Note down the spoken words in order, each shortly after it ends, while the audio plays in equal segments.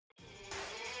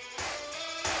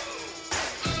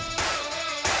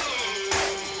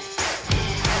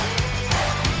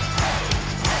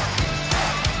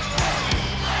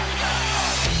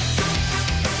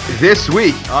This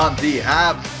week on the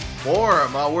Habs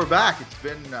Forum, we're back. It's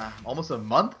been almost a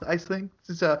month, I think,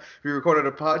 since we recorded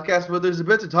a podcast, but there's a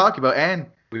bit to talk about, and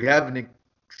we have an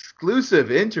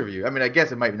exclusive interview. I mean, I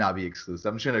guess it might not be exclusive.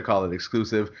 I'm just going to call it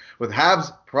exclusive with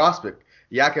Habs prospect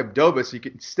Jakub Dobes. You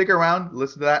can stick around,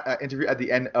 listen to that interview at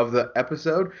the end of the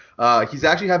episode. He's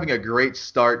actually having a great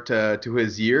start to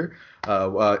his year.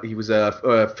 He was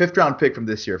a fifth-round pick from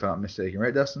this year, if I'm not mistaken.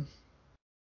 Right, Dustin?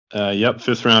 Yep,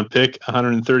 fifth-round pick,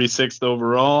 136th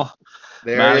overall.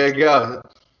 There you go.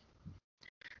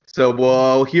 So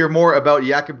we'll hear more about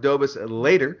Jakub Dobes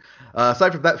later.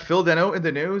 Aside from that, Phil Danault in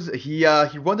the news. He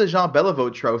won the Jean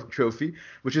Beliveau trophy,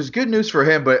 which is good news for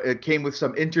him, but it came with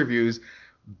some interviews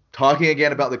talking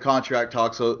again about the contract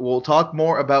talk. So we'll talk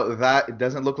more about that. It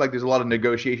doesn't look like there's a lot of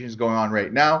negotiations going on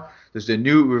right now. There's the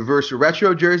new reverse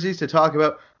retro jerseys to talk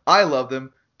about. I love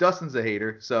them. Dustin's a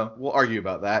hater, so we'll argue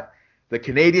about that. The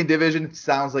Canadian division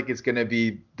sounds like it's going to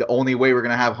be the only way we're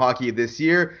going to have hockey this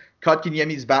year.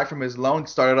 Kotkaniemi's back from his loan.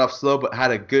 Started off slow, but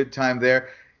had a good time there.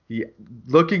 He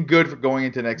looking good for going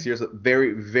into next year. So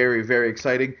very, very, very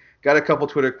exciting. Got a couple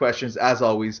Twitter questions. As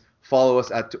always, follow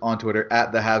us on Twitter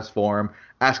at the Habs Forum.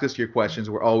 Ask us your questions.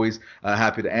 We're always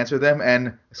happy to answer them. And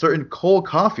a certain Cole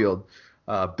Caulfield,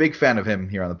 big fan of him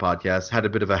here on the podcast, had a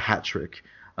bit of a hat trick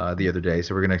the other day.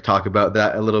 So we're going to talk about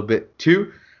that a little bit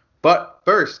too. But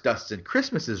first, Dustin,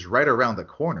 Christmas is right around the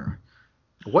corner.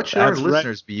 What should our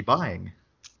listeners be buying?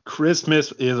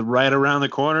 Christmas is right around the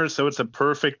corner, so it's a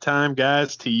perfect time,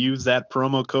 guys, to use that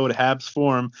promo code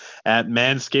HABSFORUM at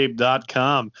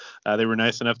manscaped.com. They were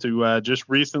nice enough to just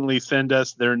recently send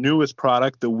us their newest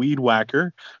product, the Weed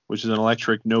Whacker, which is an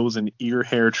electric nose and ear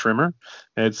hair trimmer.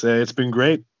 It's been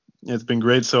great. It's been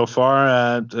great so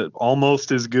far.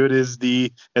 Almost as good as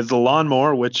the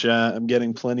lawnmower, which I'm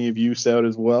getting plenty of use out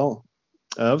as well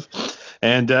of.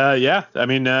 And yeah, I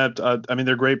mean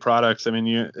they're great products. I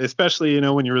mean, especially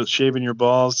when you're shaving your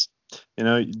balls,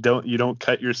 you don't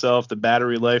cut yourself. The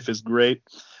battery life is great,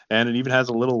 and it even has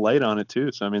a little light on it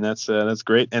too. So I mean that's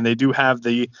great. And they do have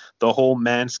the whole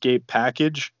Manscaped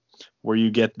package, where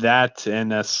you get that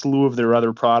and a slew of their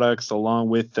other products, along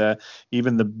with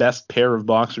even the best pair of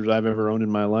boxers I've ever owned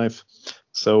in my life.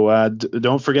 So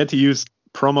don't forget to use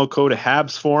promo code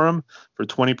HABSFORUM for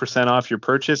 20% off your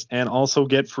purchase and also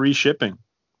get free shipping.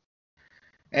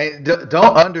 And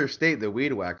don't understate the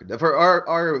Weed Whacker. For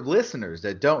our listeners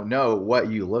that don't know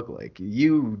what you look like,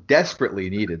 you desperately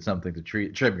needed something to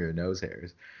trim your nose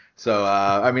hairs. So,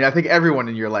 I mean, I think everyone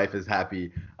in your life is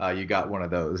happy you got one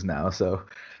of those now. So,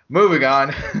 moving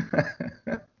on,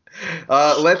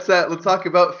 let's talk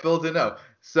about Phil Danault.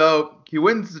 So he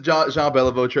wins the Jean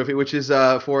Beliveau trophy, which is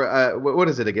for what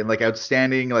is it again? Like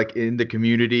outstanding, like in the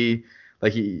community,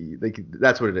 like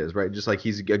that's what it is, right? Just like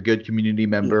he's a good community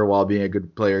member while being a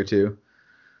good player too.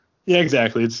 Yeah,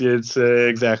 exactly. It's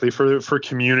exactly for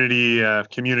community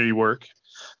work.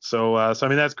 So I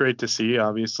mean that's great to see.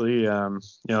 Obviously,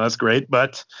 that's great.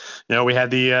 But we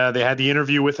had they had the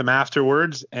interview with him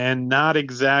afterwards, and not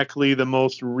exactly the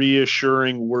most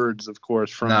reassuring words, of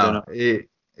course, from Danault.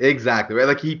 Exactly right.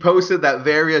 Like he posted that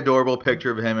very adorable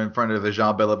picture of him in front of the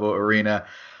Jean Beliveau arena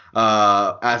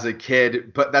as a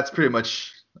kid, but that's pretty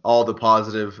much all the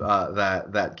positive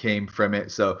that came from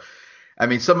it. So. I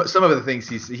mean, some of the things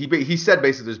he said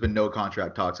basically there's been no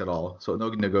contract talks at all, so no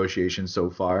negotiations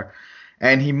so far,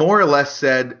 and he more or less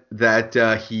said that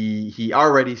he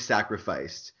already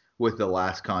sacrificed with the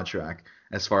last contract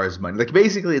as far as money. Like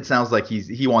basically, it sounds like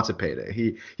he wants a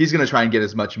payday. He's gonna try and get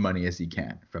as much money as he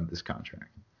can from this contract.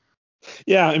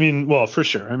 Yeah, I mean, well, for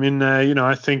sure. I mean,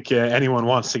 I think anyone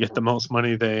wants to get the most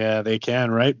money they can,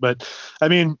 right? But I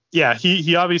mean, yeah,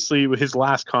 he obviously with his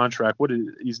last contract,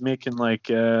 he's making like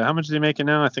how much is he making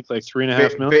now? I think like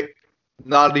 $3.5 million.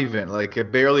 Not even like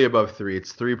barely above 3.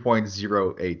 It's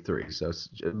 3.083. So it's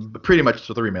pretty much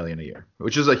 $3 million a year,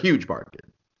 which is a huge market.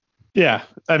 Yeah,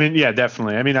 I mean, yeah,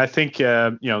 definitely. I mean, I think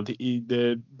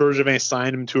the Bergevin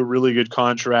signed him to a really good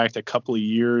contract a couple of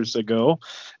years ago,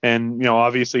 and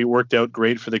obviously it worked out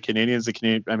great for the Canadians. I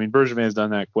mean, Bergevin has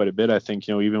done that quite a bit. I think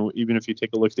even if you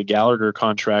take a look at the Gallagher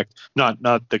contract, not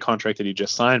the contract that he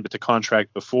just signed, but the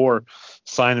contract before,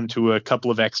 signed him to a couple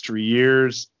of extra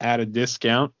years at a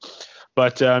discount.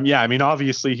 But yeah, I mean,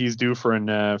 obviously he's due for an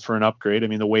upgrade. I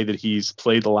mean, the way that he's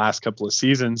played the last couple of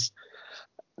seasons.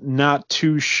 Not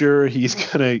too sure he's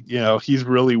he's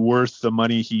really worth the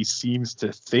money he seems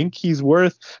to think he's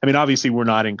worth. I mean, obviously we're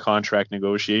not in contract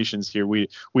negotiations here. We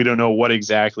don't know what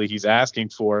exactly he's asking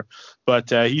for, but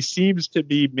he seems to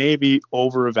be maybe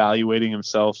over evaluating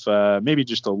himself, maybe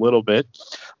just a little bit.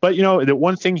 But the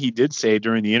one thing he did say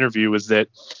during the interview was that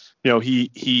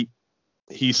he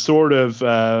he sort of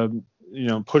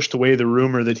pushed away the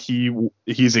rumor that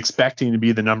he's expecting to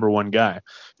be the number one guy.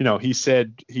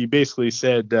 He basically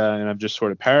said, and I'm just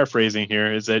sort of paraphrasing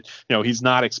here, is that he's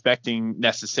not expecting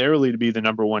necessarily to be the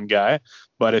number one guy,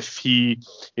 but if he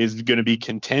is going to be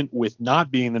content with not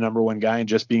being the number one guy and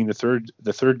just being the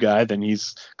third guy, then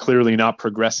he's clearly not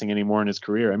progressing anymore in his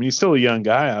career. I mean, he's still a young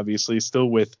guy, obviously, still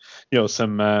with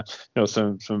some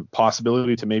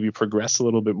possibility to maybe progress a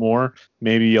little bit more,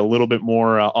 maybe a little bit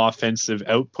more offensive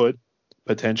output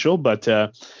potential, but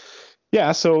so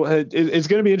it's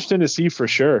going to be interesting to see for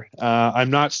sure. I'm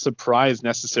not surprised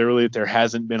necessarily that there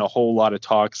hasn't been a whole lot of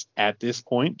talks at this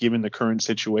point, given the current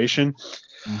situation.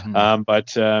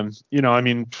 But I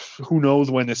mean, who knows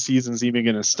when the season's even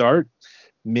going to start?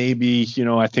 Maybe,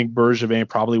 I think Bergevin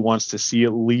probably wants to see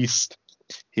at least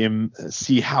him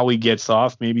see how he gets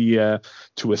off, maybe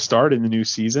to a start in the new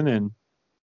season,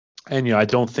 and I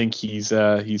don't think he's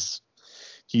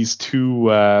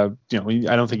too I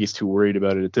don't think he's too worried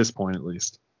about it at this point, at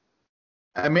least.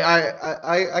 I mean,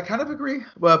 I kind of agree.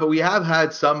 Well, but we have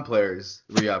had some players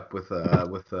re-up with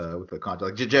a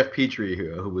contract, like Jeff Petrie,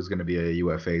 who was going to be a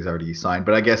UFA, is already signed.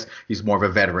 But I guess he's more of a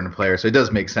veteran player, so it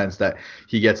does make sense that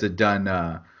he gets it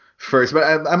done first. But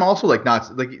I'm also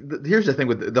here's the thing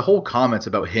with the whole comments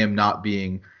about him not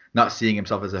seeing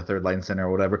himself as a third line center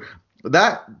or whatever.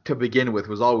 That, to begin with,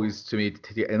 was always, to me,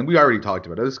 and we already talked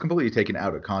about it, was completely taken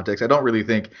out of context. I don't really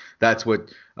think that's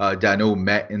what Danault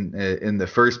meant in the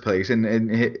first place. And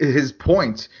his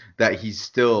point that he's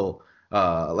still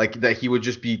that he would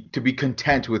just be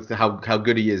content with how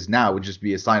good he is now would just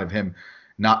be a sign of him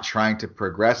not trying to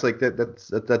progress. Like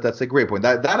that's a great point.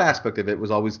 That aspect of it was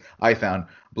always, I found,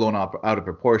 blown up out of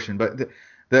proportion. But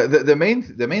the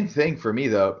main thing for me,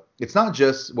 though, it's not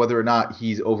just whether or not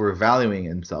he's overvaluing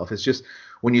himself. It's just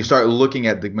when you start looking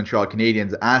at the Montreal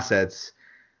Canadiens assets,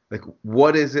 like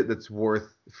what is it that's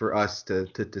worth for us to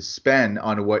spend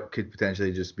on what could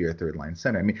potentially just be our third line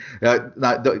center? I mean,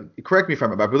 correct me if I'm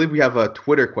wrong, but I believe we have a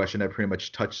Twitter question that pretty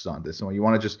much touches on this. So you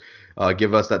want to just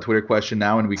give us that Twitter question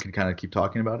now, and we can kind of keep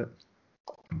talking about it?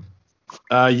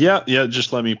 Yeah.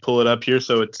 Just let me pull it up here.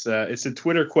 So it's a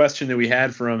Twitter question that we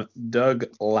had from Doug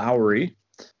Lowry.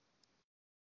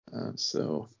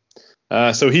 So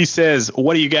he says,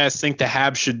 what do you guys think the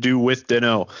Habs should do with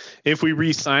Danault? If we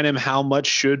re-sign him, how much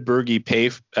should Bergie pay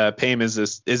him as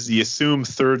the assumed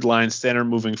third line center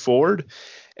moving forward?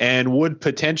 And would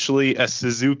potentially a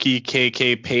Suzuki,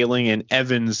 KK, Paling, and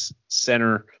Evans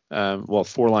center,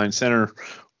 four-line center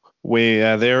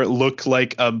there look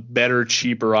like a better,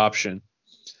 cheaper option?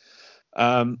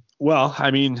 Well,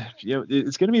 I mean,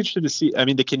 it's going to be interesting to see. I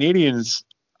mean, the Canadiens,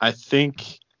 I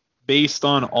think, based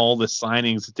on all the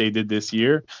signings that they did this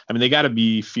year, I mean, they got to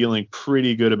be feeling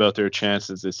pretty good about their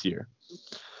chances this year.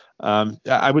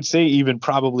 I would say even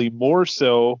probably more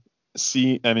so.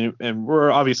 And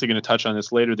we're obviously going to touch on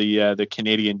this later, the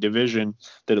Canadian division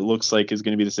that it looks like is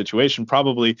going to be the situation.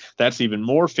 Probably that's even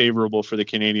more favorable for the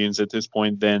Canadiens at this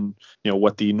point than,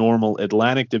 what the normal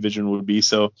Atlantic division would be.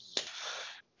 So,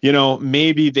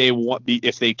 maybe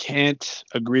if they can't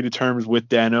agree to terms with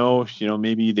Danault,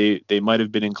 maybe they might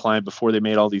have been inclined before they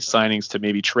made all these signings to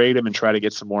maybe trade him and try to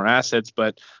get some more assets.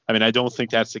 But I mean, I don't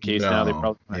think that's the case now. They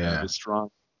probably might have as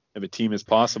strong of a team as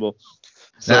possible.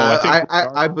 So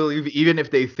I believe even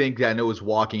if they think Danault is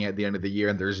walking at the end of the year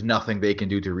and there's nothing they can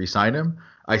do to re-sign him,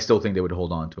 I still think they would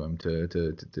hold on to him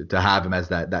to have him as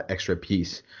that extra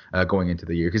piece going into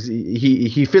the year, because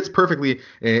he fits perfectly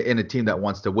in a team that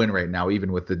wants to win right now,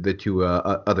 even with the two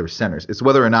other centers. It's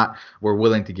whether or not we're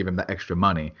willing to give him the extra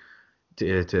money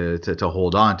to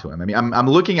hold on to him. I mean, I'm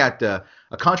looking at a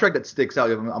contract that sticks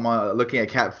out. I'm looking at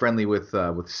cap friendly with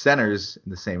centers in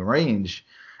the same range.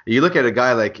 You look at a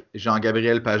guy like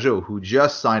Jean-Gabriel Pageau, who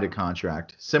just signed a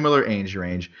contract, similar age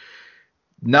range,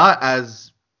 not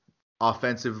as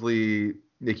offensively.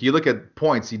 Like, you look at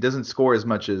points, he doesn't score as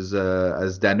much as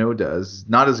Danault does.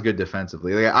 Not as good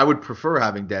defensively. Like, I would prefer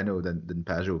having Danault than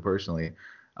Pageau personally.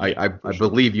 I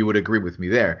believe you would agree with me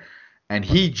there. And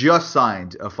he just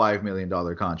signed a $5 million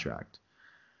contract.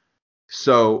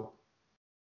 So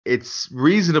it's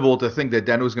reasonable to think that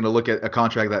Danault is going to look at a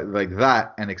contract like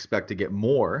that and expect to get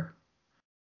more.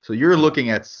 So you're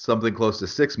looking at something close to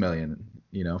 $6 million,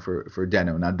 for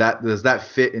Danault. Now, does that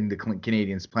fit in the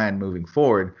Canadiens' plan moving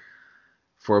forward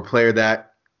for a player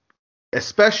that,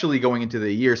 especially going into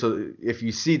the year? So if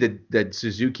you see that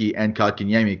Suzuki and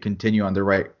Kotkaniemi continue going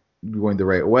the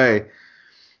right way,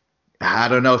 I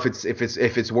don't know if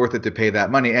it's worth it to pay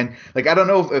that money. And I don't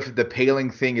know if the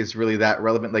Paling thing is really that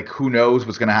relevant. Who knows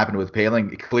what's going to happen with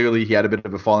Paling? Clearly, he had a bit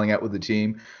of a falling out with the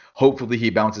team. Hopefully,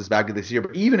 he bounces back this year.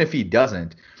 But even if he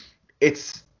doesn't,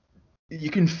 it's you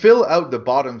can fill out the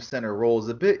bottom center roles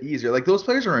a bit easier. Like those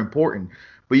players are important,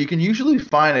 but you can usually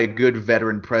find a good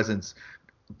veteran presence,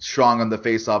 strong on the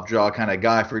face-off draw kind of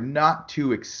guy for not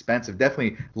too expensive.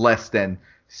 Definitely less than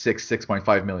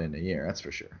 6.5 million a year. That's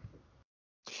for sure.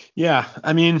 Yeah,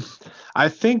 I mean, I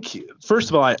think first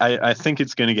of all, I think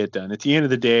it's going to get done. At the end of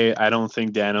the day, I don't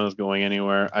think Danault is going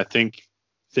anywhere. I think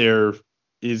there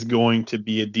is going to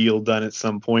be a deal done at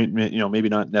some point. You know, maybe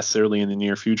not necessarily in the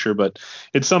near future, but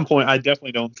at some point, I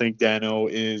definitely don't think Danault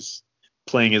is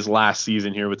playing his last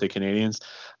season here with the Canadiens.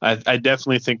 I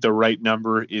definitely think the right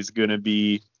number is going to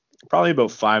be probably about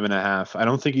 5.5. I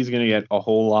don't think he's going to get a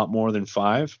whole lot more than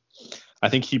 5. I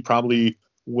think he probably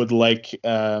would like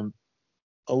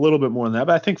a little bit more than that,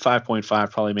 but I think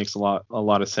 5.5 probably makes a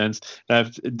lot of sense.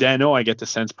 Danault, I get the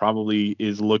sense probably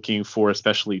is looking for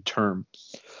especially term.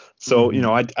 So you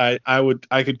know,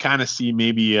 I could kind of see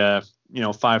maybe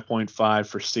 5.5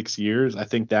 for 6 years. I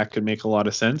think that could make a lot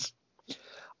of sense.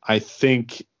 I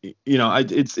think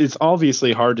it's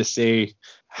obviously hard to say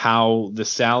how the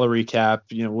salary cap,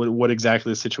 what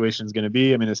exactly the situation is going to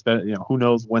be. I mean, who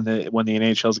knows when the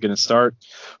NHL is going to start?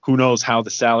 Who knows how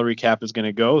the salary cap is going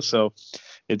to go? So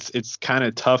it's kind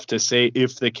of tough to say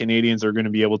if the Canadiens are going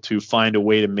to be able to find a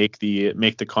way to make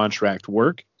the contract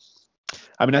work.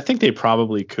 I mean, I think they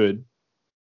probably could.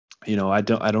 I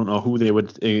don't know who they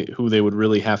would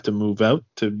really have to move out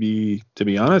to be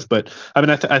honest, but I mean,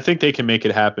 I think they can make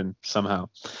it happen somehow.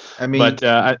 I mean, but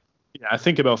I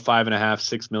think about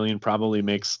 5.5-6 million probably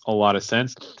makes a lot of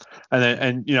sense.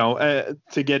 And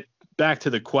to get back to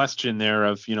the question there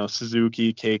of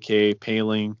Suzuki, KK,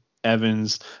 Paling,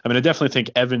 Evans. I mean, I definitely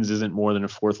think Evans isn't more than a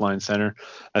fourth line center.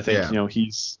 I think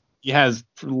he has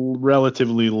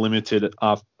relatively limited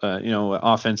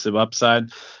offensive upside.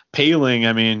 Paling,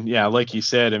 I mean, yeah, like you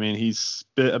said, I mean, he's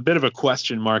a bit of a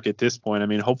question mark at this point. I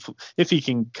mean, hopefully, if he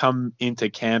can come into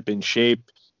camp in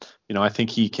shape, I think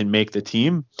he can make the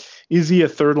team. Is he a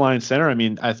third line center? I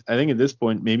mean, I think at this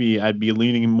point, maybe I'd be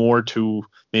leaning more to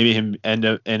maybe him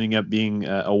ending up being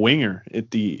a winger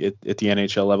at the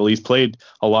NHL level. He's played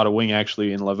a lot of wing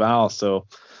actually in Laval, so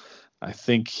I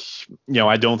think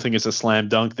I don't think it's a slam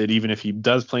dunk that even if he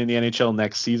does play in the NHL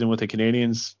next season with the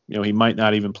Canadiens, he might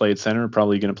not even play at center.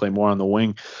 Probably going to play more on the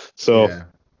wing. So.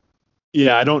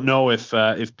 Yeah, I don't know if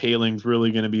Paling's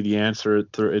really going to be the answer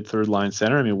at third line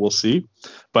center. I mean, we'll see.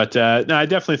 But no, I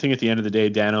definitely think at the end of the day,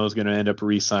 Danault is going to end up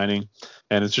re-signing,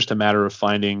 and it's just a matter of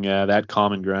finding that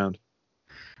common ground.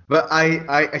 But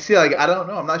I see, like, I don't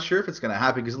know. I'm not sure if it's going to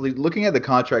happen because looking at the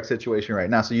contract situation right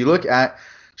now, so you look at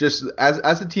just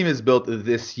as the team is built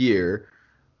this year,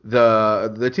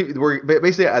 the team we're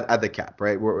basically at the cap,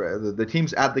 right? The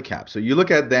team's at the cap. So you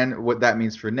look at then what that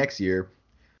means for next year.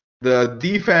 The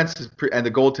defense and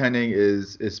the goaltending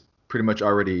is pretty much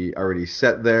already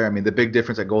set there. I mean, the big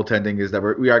difference at goaltending is that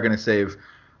we are going to save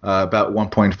about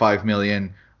 1.5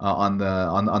 million on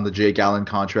the Jake Allen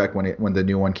contract when the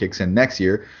new one kicks in next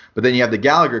year. But then you have the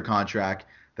Gallagher contract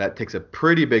that takes a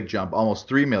pretty big jump, almost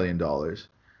 $3 million.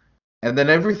 And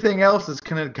then everything else is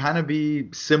going to kind of be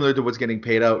similar to what's getting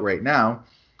paid out right now.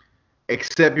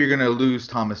 Except you're going to lose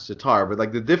Thomas Tatar. But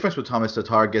like the difference with Thomas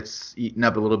Tatar gets eaten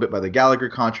up a little bit by the Gallagher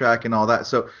contract and all that.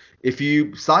 So if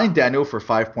you sign Danault for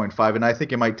 5.5, and I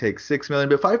think it might take 6 million,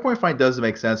 but 5.5 does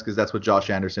make sense because that's what Josh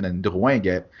Anderson and Drouin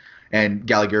get. And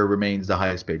Gallagher remains the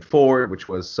highest paid forward, which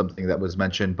was something that was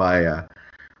mentioned by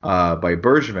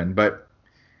Bergevin. But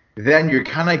then you're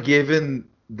kind of given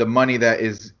the money that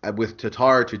is with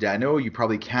Tatar to Danault. You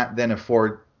probably can't then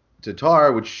afford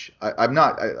Tatar, which I'm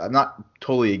not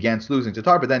totally against losing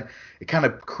Tatar, but then it kind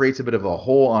of creates a bit of a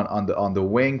hole on the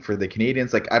wing for the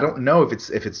Canadiens. Like I don't know if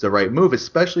it's the right move,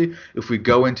 especially if we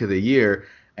go into the year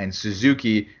and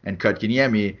Suzuki and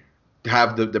Kotkaniemi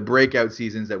have the breakout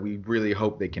seasons that we really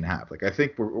hope they can have. Like I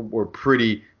think we're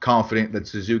pretty confident that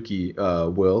Suzuki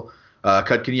will.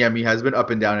 Kotkaniemi has been up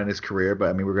and down in his career, but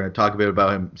I mean we're going to talk a bit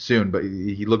about him soon. But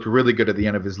he looked really good at the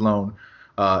end of his loan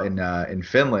in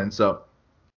Finland, so.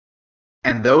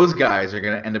 And those guys are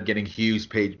going to end up getting huge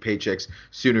paychecks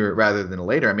sooner rather than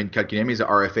later. I mean, Kotkaniemi is an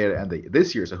RFA at the end of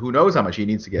this year, so who knows how much he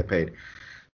needs to get paid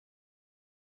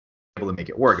able to make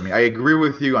it work. I mean, I agree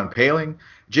with you on Paling.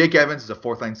 Jake Evans is a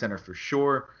fourth-line center for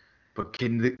sure, but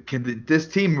can this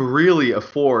team really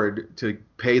afford to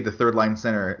pay the third-line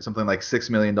center something like $6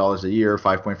 million a year,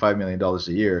 $5.5 million a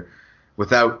year,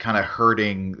 without kind of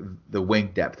hurting the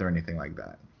wing depth or anything like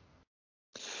that?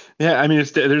 Yeah, I mean,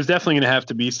 there's definitely going to have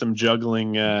to be some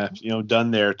juggling,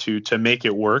 done there to make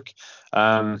it work.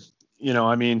 I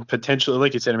mean, potentially,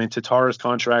 like you said, I mean, Tatar's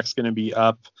contract's going to be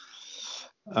up.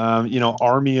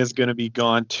 Army is going to be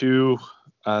gone too.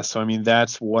 So I mean,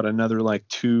 that's what, another like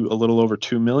a little over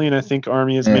 2 million, I think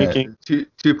Army is Yeah, making.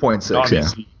 2.6. Yeah.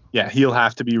 Obviously, yeah, he'll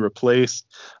have to be replaced.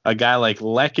 A guy like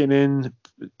Lehkonen,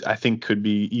 I think, could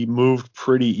be moved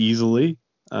pretty easily.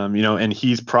 And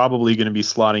he's probably going to be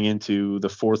slotting into the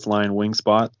fourth line wing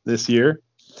spot this year.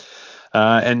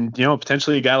 And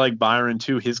potentially a guy like Byron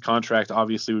too. His contract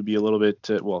obviously would be a little bit,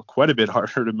 quite a bit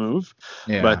harder to move.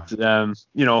 Yeah. But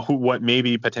what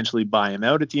maybe potentially buy him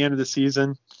out at the end of the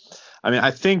season. I mean,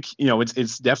 I think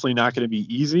it's definitely not going to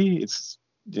be easy. It's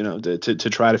to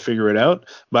try to figure it out.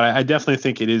 But I definitely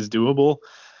think it is doable.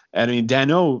 And I mean,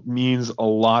 Danault means a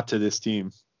lot to this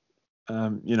team. I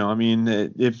mean,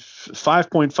 if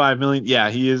 5.5 million, yeah,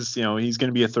 he is, he's going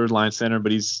to be a third line center,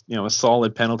 but he's, a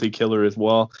solid penalty killer as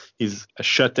well. He's a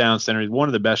shutdown center. He's one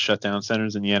of the best shutdown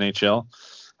centers in the NHL.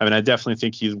 I mean, I definitely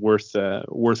think he's worth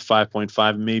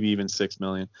 5.5, maybe even 6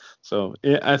 million. So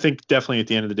I think definitely at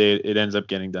the end of the day, it ends up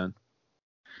getting done.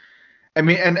 I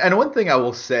mean, and one thing I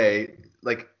will say,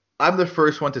 like, I'm the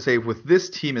first one to say with this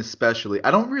team especially,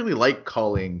 I don't really like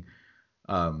calling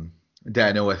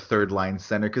Danault a third line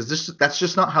center because that's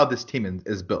just not how this team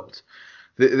is built.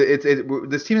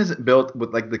 This team isn't built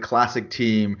with like the classic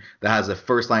team that has a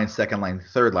first line, second line,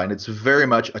 third line. It's very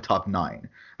much a top nine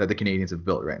that the Canadians have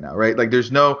built right now, right? Like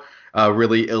there's no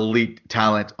really elite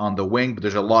talent on the wing, but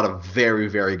there's a lot of very,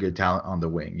 very good talent on the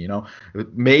wing.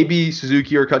 Maybe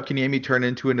Suzuki or Kotkaniemi turn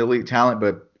into an elite talent,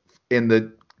 but in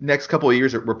the next couple of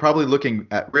years, we're probably looking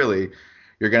at really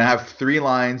you're going to have three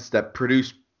lines that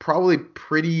produce probably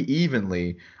pretty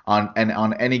evenly on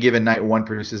any given night. One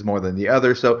produces more than the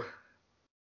other, so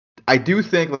I do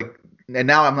think like, and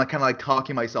now I'm like kind of like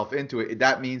talking myself into it.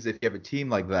 That means if you have a team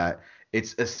like that,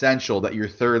 it's essential that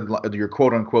your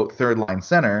quote unquote third line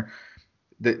center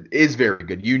that is very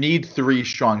good. You need three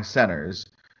strong centers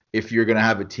if you're going to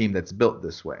have a team that's built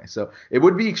this way. So it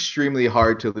would be extremely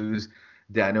hard to lose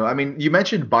Danault. I mean, you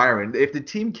mentioned Byron. If the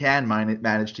team can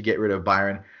manage to get rid of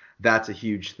Byron, that's a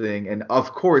huge thing. And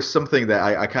of course, something that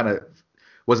I kind of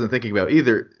wasn't thinking about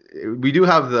either. We do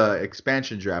have the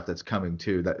expansion draft that's coming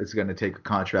too. That it's going to take a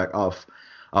contract off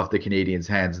the Canadians'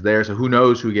 hands there. So who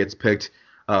knows who gets picked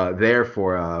there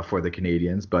for the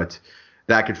Canadians, but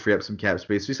that could free up some cap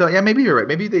space. So yeah, maybe you're right.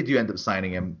 Maybe they do end up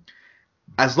signing him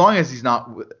as long as he's not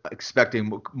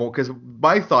expecting more. Because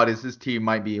my thought is this team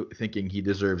might be thinking he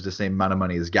deserves the same amount of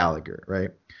money as Gallagher, right?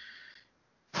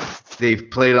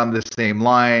 They've played on the same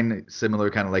line,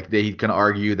 similar kind of like they can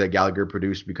argue that Gallagher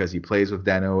produced because he plays with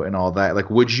Danault and all that. Like,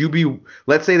 would you be?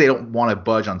 Let's say they don't want to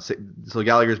budge on six, so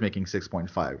Gallagher's making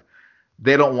 6.5.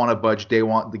 They don't want to budge. They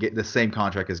want to get the same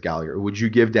contract as Gallagher. Would you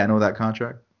give Danault that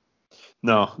contract?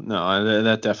 No,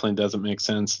 that definitely doesn't make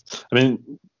sense. I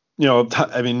mean,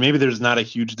 maybe there's not a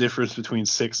huge difference between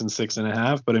 6 and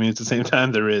 6.5, but I mean, at the same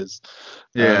time, there is.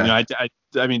 Yeah.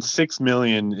 I mean, 6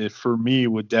 million for me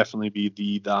would definitely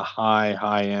be the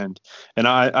high end, and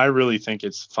I really think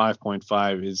it's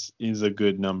 5.5 is a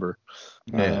good number.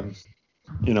 Yeah.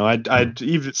 I'd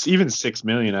even 6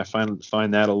 million. I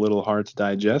find that a little hard to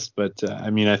digest, but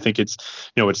I mean, I think it's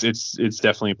it's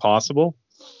definitely possible.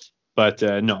 But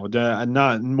no,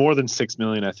 not more than 6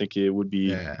 million. I think it would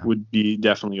be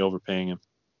definitely overpaying him.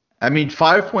 I mean,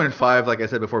 5.5, like I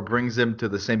said before, brings him to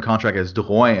the same contract as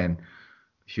Drouin.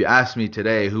 If you ask me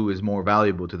today who is more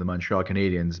valuable to the Montreal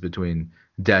Canadiens between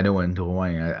Danault and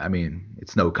Drouin, I mean,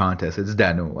 it's no contest. It's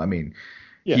Danault. I mean,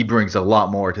 he brings a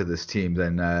lot more to this team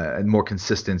than and more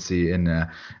consistency and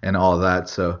all of that.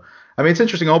 So, I mean, it's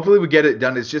interesting. Hopefully, we get it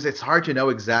done. It's hard to know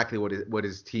exactly what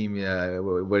his team,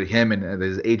 what him and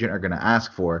his agent are going to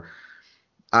ask for.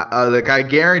 I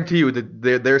guarantee you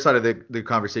that their side of the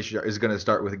conversation is going to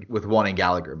start with wanting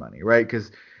Gallagher money, right?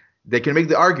 Because they can make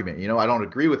the argument. I don't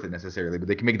agree with it necessarily, but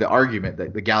they can make the argument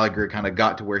that the Gallagher kind of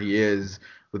got to where he is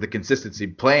with the consistency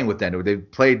playing with Danault.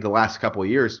 They've played the last couple of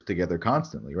years together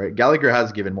constantly, right? Gallagher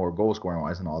has given more goal scoring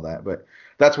wise and all that, but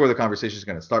that's where the conversation is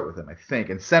going to start with him, I think.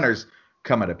 And centers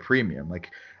come at a premium. Like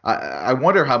I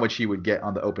wonder how much he would get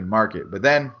on the open market. But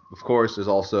then, of course, there's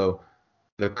also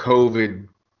the COVID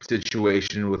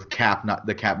situation with the cap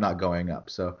not going up.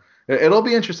 So it'll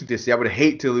be interesting to see. I would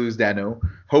hate to lose Danault.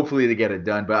 Hopefully to get it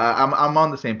done, but I'm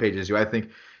on the same page as you. I think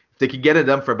if they could get it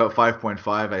done for about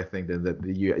 5.5, I think that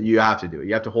you have to do it.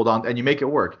 You have to hold on and you make it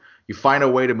work. You find a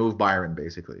way to move Byron,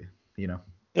 basically.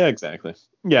 Yeah, exactly.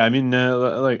 Yeah, I mean,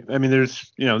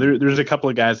 there's there's a couple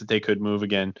of guys that they could move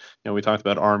again. We talked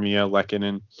about Armia,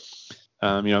 Lehkonen,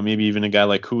 maybe even a guy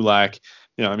like Kulak.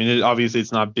 I mean, obviously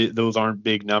it's not those aren't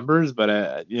big numbers,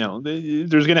 but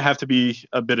there's going to have to be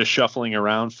a bit of shuffling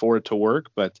around for it to work.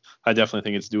 But I definitely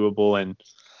think it's doable. And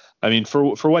I mean, for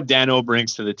what Danault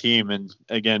brings to the team, and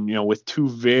again, with two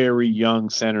very young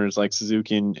centers like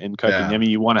Suzuki and Kotkaniemi,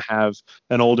 you want to have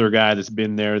an older guy that's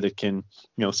been there that can,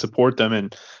 support them,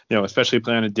 and especially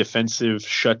play on a defensive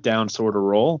shutdown sort of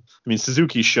role. I mean,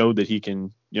 Suzuki showed that he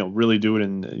can, really do it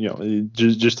in,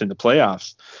 just in the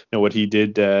playoffs. What he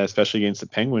did, especially against the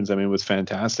Penguins, I mean, was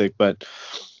fantastic. But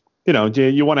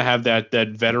you want to have that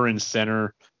veteran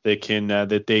center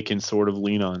that they can sort of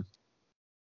lean on.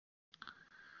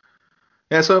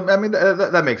 Yeah, so I mean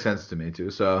that makes sense to me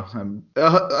too. So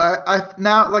I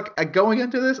now going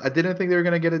into this, I didn't think they were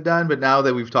gonna get it done, but now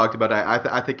that we've talked about it,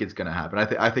 I think it's gonna happen.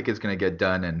 I think it's gonna get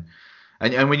done,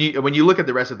 and when you look at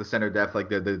the rest of the center depth, like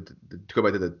the to go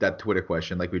back to that Twitter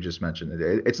question, like we just mentioned,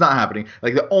 it's not happening.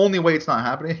 Like the only way it's not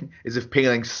happening is if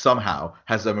Poehling somehow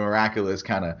has a miraculous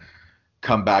kind of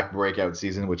comeback breakout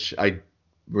season, which I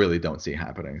really don't see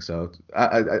happening. So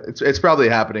it's probably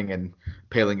happening, and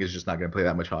Poehling is just not going to play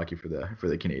that much hockey for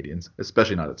the Canadians,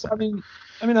 especially not at center.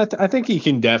 I think he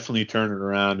can definitely turn it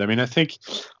around. I mean, I think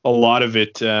a lot of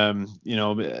it,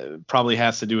 probably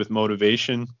has to do with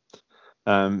motivation.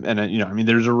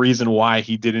 There's a reason why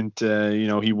he didn't,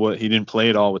 he didn't play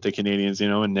at all with the Canadians,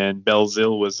 and then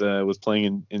Belzile was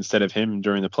playing instead of him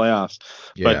during the playoffs.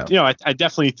 Yeah. But I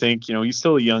definitely think he's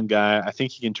still a young guy. I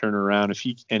think he can turn it around if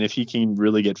he can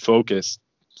really get focused.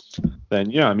 Then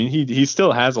he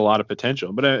still has a lot of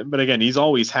potential. But again, he's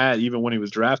always had, even when he was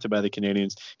drafted by the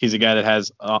Canadians, he's a guy that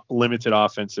has limited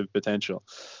offensive potential.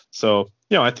 So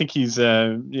I think he's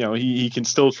he can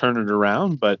still turn it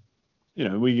around, but.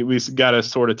 We got to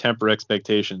sort of temper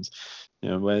expectations.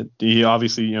 But he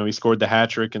obviously, he scored the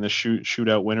hat trick and the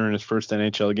shootout winner in his first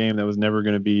NHL game. That was never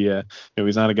going to be,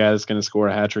 he's not a guy that's going to score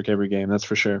a hat trick every game. That's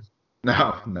for sure.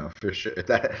 No, for sure.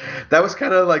 That was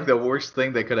kind of like the worst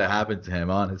thing that could have happened to him,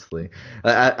 honestly.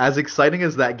 As exciting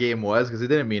as that game was, because it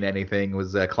didn't mean anything, it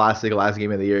was a classic last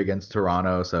game of the year against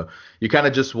Toronto. So you kind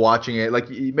of just watching it, like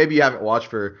maybe you haven't watched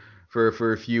for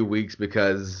a few weeks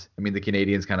because the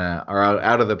Canadians kind of are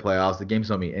out of the playoffs. The games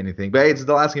don't mean anything, but hey, it's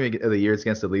the last game of the year. It's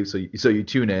against the Leafs, so you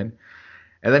tune in,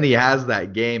 and then he has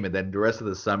that game, and then the rest of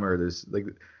the summer there's like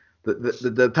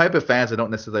the type of fans that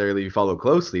don't necessarily follow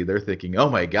closely. They're thinking, oh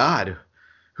my God,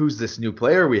 who's this new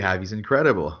player we have? He's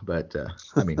incredible, but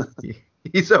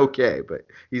he's okay, but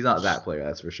he's not that player,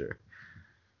 that's for sure.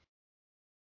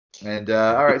 And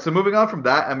all right, so moving on from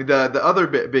that, the other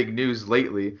big news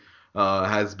lately.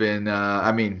 Has been,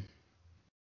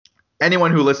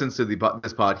 anyone who listens to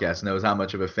this podcast knows how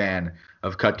much of a fan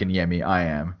of Kotkaniemi I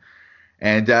am,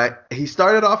 and he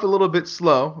started off a little bit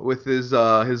slow with his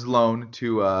loan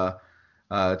to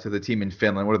the team in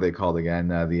Finland. What are they called again?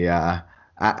 Asat.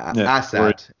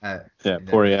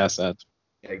 Pori Asat.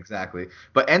 Exactly.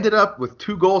 But ended up with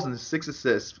 2 goals and 6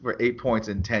 assists for 8 points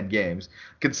in 10 games.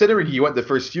 Considering he went the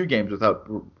first few games without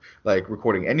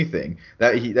recording anything,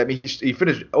 that he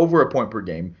finished over a point per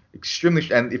game, extremely.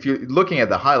 And if you're looking at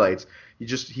the highlights,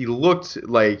 he looked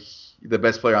like the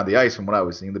best player on the ice from what I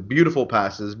was seeing. The beautiful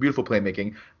passes, beautiful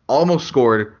playmaking, almost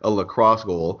scored a lacrosse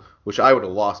goal, which I would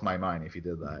have lost my mind if he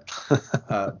did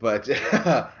that. But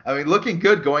looking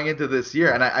good going into this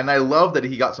year, and I love that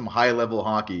he got some high level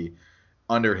hockey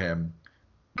under him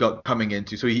coming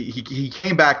into. So he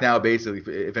came back now, basically,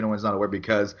 if anyone's not aware,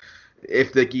 because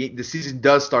if the season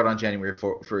does start on January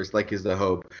 1st, like is the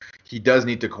hope, he does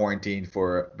need to quarantine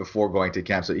before going to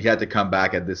camp. So he had to come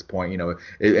back at this point.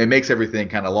 It makes everything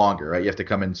kind of longer, right? You have to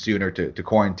come in sooner to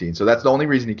quarantine. So that's the only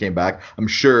reason he came back. I'm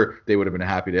sure they would have been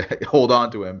happy to hold on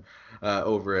to him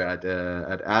over at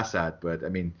Asat. But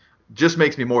just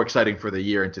makes me more exciting for the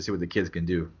year and to see what the kids can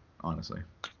do, honestly.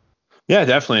 Yeah,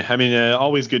 definitely.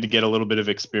 Always good to get a little bit of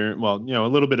experience. Well, a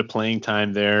little bit of playing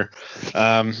time there.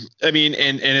 And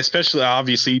especially,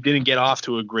 obviously, he didn't get off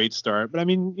to a great start. But,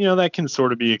 that can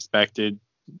sort of be expected.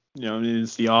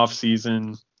 It's the off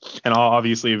season, and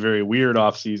obviously a very weird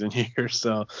off season here.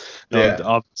 So,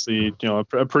 obviously,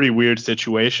 a pretty weird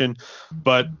situation.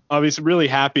 But obviously, really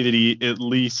happy that he at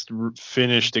least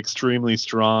finished extremely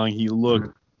strong. He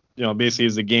looked, basically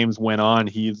as the games went on,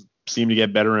 he seemed to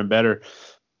get better and better.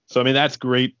 So, that's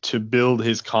great to build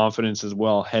his confidence as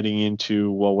well heading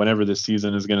into, whenever the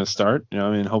season is going to start.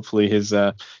 Hopefully his,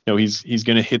 he's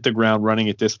going to hit the ground running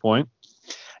at this point.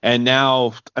 And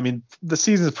now, the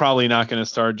season is probably not going to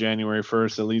start January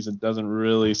 1st. At least it doesn't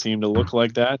really seem to look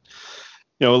like that.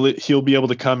 He'll be able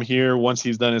to come here once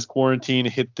he's done his quarantine,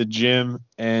 hit the gym,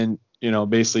 and,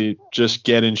 basically just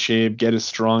get in shape, get as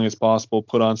strong as possible,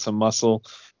 put on some muscle,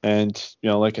 and,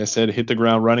 like I said, hit the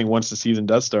ground running once the season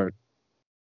does start.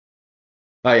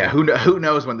 Oh yeah, who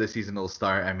knows when the season will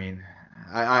start?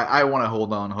 I want to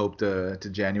hold on hope to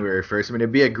January 1st. I mean,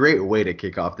 it'd be a great way to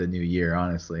kick off the new year,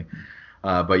 honestly.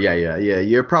 But yeah,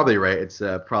 you're probably right. It's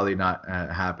probably not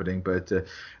happening. But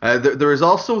there is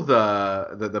also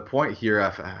the point here.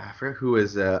 I forget who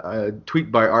is a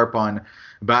tweet by Arpon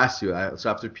Basu. So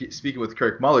after speaking with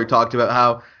Kirk Muller, talked about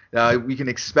how we can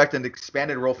expect an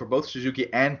expanded role for both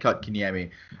Suzuki and Kotkaniemi,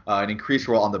 an increased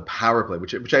role on the power play,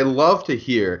 which I love to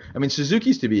hear. I mean,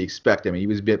 Suzuki's to be expected. I mean, he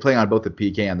was playing on both the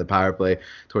PK and the power play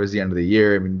towards the end of the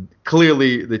year. I mean,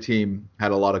 clearly the team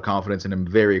had a lot of confidence in him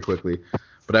very quickly.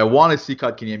 But I want to see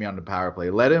Kotkaniemi on the power play.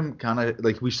 Let him kind of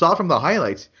like we saw from the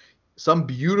highlights, some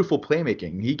beautiful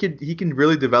playmaking. He can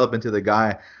really develop into the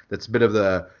guy that's a bit of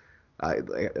the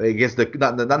I guess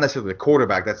not necessarily the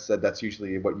quarterback. That's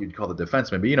usually what you'd call the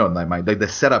defenseman, but you know in my mind, like the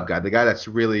setup guy, the guy that's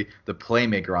really the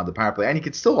playmaker on the power play, and he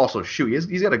can still also shoot.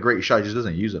 He's got a great shot, he just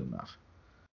doesn't use it enough.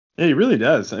 Yeah, he really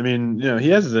does. I mean, he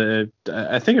has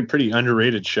I think a pretty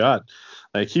underrated shot.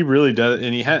 Like he really does,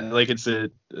 and he had like it's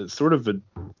a sort of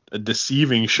a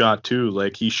deceiving shot too.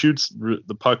 Like he shoots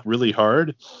the puck really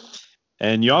hard,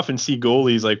 and you often see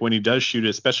goalies like when he does shoot it,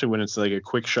 especially when it's like a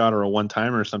quick shot or a one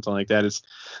timer or something like that. It's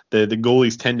the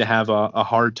goalies tend to have a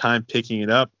hard time picking it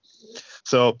up.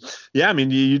 So yeah, I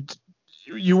mean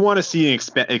you want to see an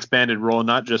expanded role,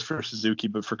 not just for Suzuki,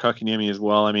 but for Kotkaniemi as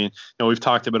well. I mean, we've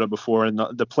talked about it before. In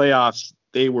the playoffs,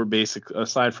 they were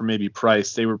aside from maybe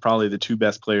Price, they were probably the two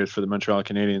best players for the Montreal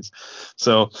Canadiens.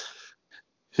 So,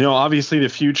 obviously the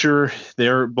future,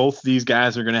 both these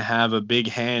guys are going to have a big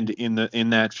hand in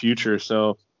that future.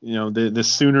 So, the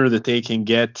sooner that they can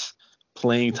get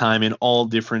playing time in all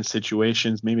different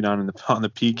situations, maybe not on the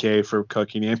PK for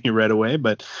Kotkaniemi right away,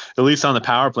 but at least on the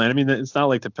power play. I mean, it's not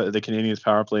like the Canadiens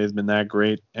power play has been that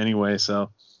great anyway.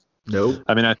 So, nope.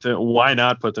 I mean, why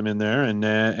not put them in there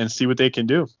and see what they can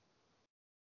do?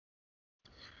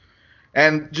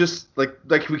 And just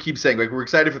like we keep saying, like we're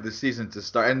excited for the season to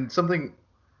start, and something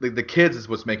like the kids is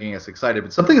what's making us excited,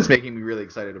 but something that's making me really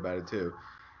excited about it too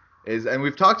is, and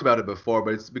we've talked about it before,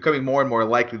 but it's becoming more and more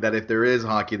likely that if there is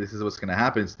hockey, this is what's going to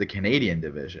happen. It's the Canadian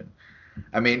division.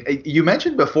 I mean, you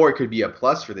mentioned before it could be a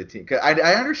plus for the team.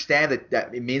 I understand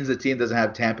that it means the team doesn't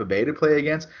have Tampa Bay to play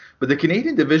against, but the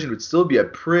Canadian division would still be a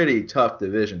pretty tough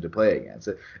division to play against.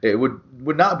 It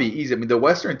would not be easy. I mean, the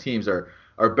Western teams are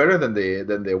better than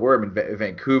they were. I mean,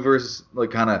 Vancouver's like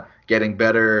kind of getting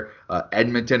better.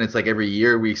 Edmonton, it's like every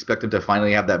year we expect them to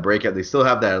finally have that breakout. They still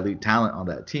have that elite talent on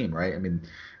that team, right? I mean,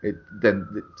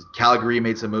 then Calgary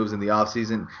made some moves in the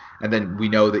offseason, and then we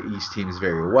know the East teams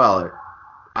very well.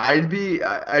 I'd be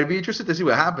interested to see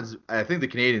what happens. I think the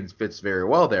Canadiens fits very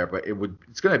well there, but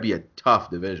it's going to be a tough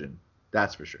division,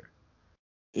 that's for sure.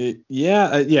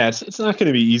 It's not going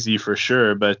to be easy for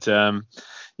sure, but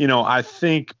I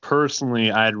think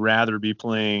personally I'd rather be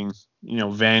playing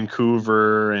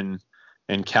Vancouver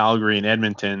and Calgary and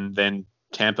Edmonton than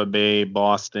Tampa Bay,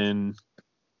 Boston.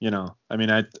 I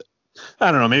mean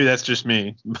I don't know, maybe that's just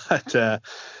me, but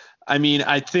I mean,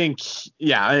 I think,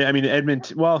 I mean,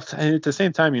 Edmonton, well, at the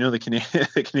same time,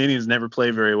 the Canadians never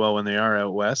play very well when they are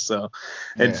out west. So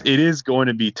it is going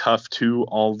to be tough too.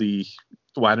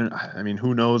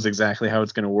 Who knows exactly how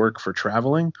it's going to work for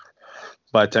traveling.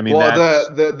 But I mean,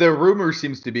 the rumor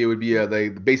seems to be it would be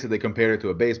they compared it to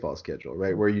a baseball schedule,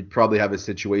 right? Where you'd probably have a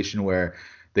situation where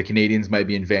the Canadians might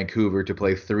be in Vancouver to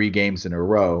play 3 games in a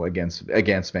row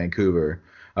against Vancouver.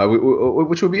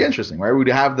 Which would be interesting, right? We'd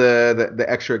have the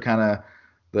extra kind of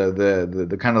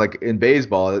the kind of like in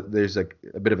baseball, there's like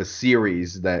a bit of a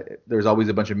series that there's always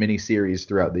a bunch of mini series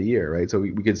throughout the year, right? So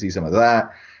we could see some of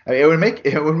that. I mean,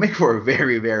 it would make for a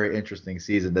very, very interesting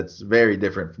season. That's very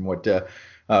different from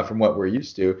what we're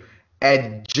used to.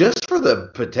 And just for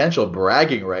the potential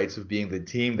bragging rights of being the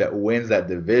team that wins that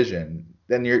division,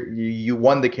 then you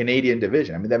won the Canadian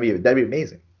division. I mean, that'd be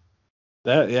amazing.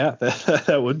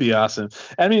 That would be awesome.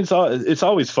 I mean, it's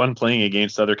always fun playing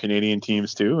against other Canadian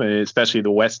teams too, especially the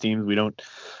West teams. We don't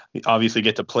obviously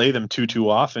get to play them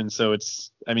too often, so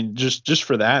I mean, just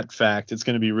for that fact, it's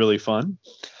going to be really fun.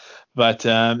 But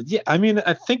I mean,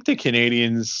 I think the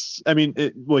Canadians. I mean,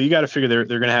 you got to figure they're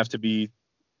going to have to be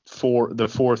for the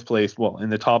 4th place. Well,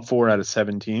 in the top 4 out of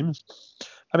 7 teams.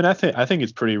 I mean, I think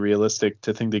it's pretty realistic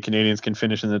to think the Canadians can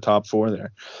finish in the top 4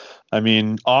 there. I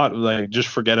mean, just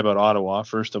forget about Ottawa,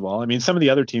 first of all. I mean, some of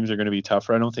the other teams are going to be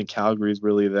tougher. I don't think Calgary is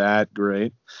really that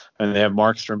great. And they have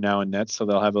Markstrom now in net, so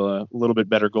they'll have a little bit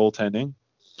better goaltending.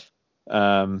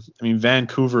 I mean,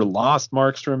 Vancouver lost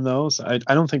Markstrom, though, so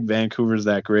I don't think Vancouver's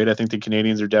that great. I think the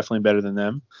Canadians are definitely better than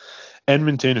them.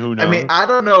 Edmonton, who knows? I mean, I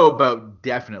don't know about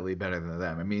definitely better than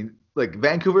them. I mean, like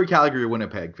Vancouver, Calgary,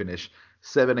 Winnipeg finished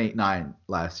 7, 8, 9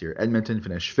 last year. Edmonton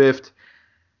finished 5th.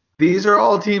 these are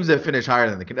all teams that finish higher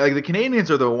than the Canadians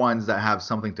are the ones that have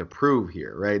something to prove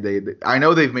here, right? I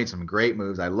know they've made some great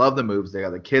moves. I love the moves. They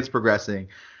got the kids progressing,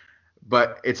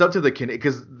 but it's up to the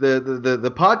because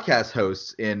the podcast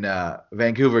hosts in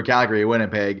Vancouver, Calgary,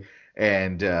 Winnipeg,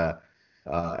 and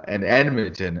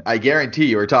Edmonton, I guarantee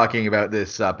you are talking about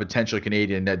this potential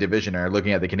Canadian division are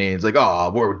looking at the Canadians like,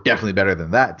 oh, we're definitely better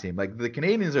than that team. Like the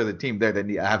Canadians are the team there that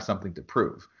have something to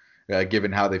prove,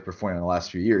 given how they've performed in the last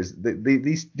few years.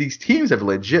 These teams have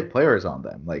legit players on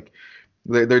them. Like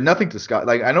they're nothing to Scott.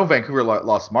 Like I know Vancouver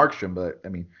lost Markstrom, but I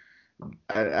mean,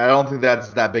 I don't think that's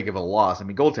that big of a loss. I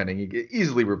mean, goaltending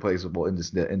easily replaceable in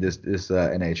this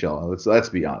NHL. Let's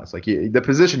be honest. Like the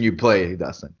position you play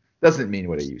doesn't mean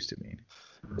what it used to mean.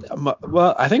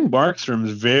 Well, I think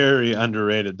Markstrom's very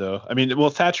underrated, though. I mean,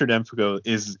 well, Thatcher Demko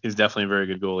is definitely a very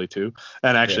good goalie too,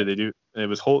 and actually they do. It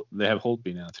was Holt. They have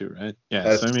Holtby now too, right? Yeah.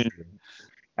 That's so I mean, true.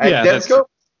 And yeah, Demko,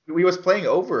 he was playing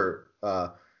over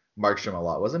Markstrom a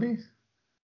lot, wasn't he?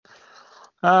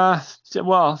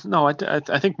 Well, no, I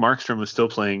think Markstrom was still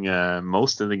playing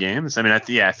most of the games. I mean, I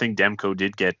think Demko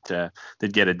did get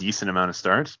a decent amount of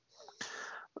starts.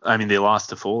 I mean, they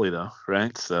lost Toffoli though,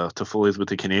 right? So Toffoli's with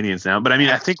the Canadians now. But I mean,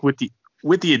 I think with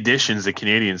the additions the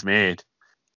Canadians made,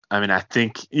 I mean, I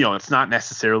think it's not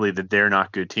necessarily that they're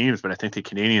not good teams, but I think the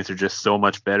Canadians are just so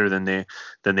much better than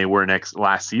they were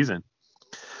last season.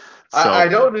 So, I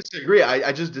don't disagree.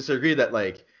 I just disagree that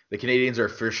like the Canadians are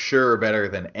for sure better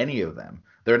than any of them.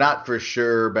 They're not for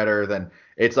sure better than.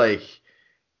 It's like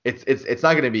it's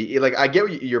not going to be like I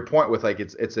get your point with like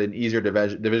it's an easier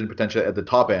division potentially at the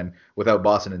top end without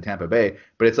Boston and Tampa Bay,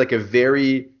 but it's like a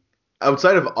very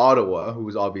outside of Ottawa,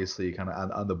 who's obviously kind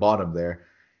of on the bottom there.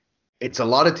 It's a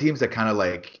lot of teams that kind of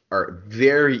like are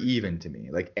very even to me.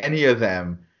 Like any of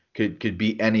them could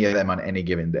beat any of them on any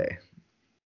given day.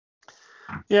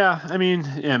 Yeah, I mean,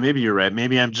 yeah, maybe you're right.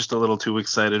 Maybe I'm just a little too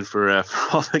excited for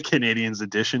all the Canadians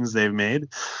additions they've made.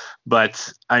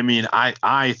 But I mean,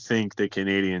 I think the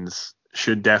Canadians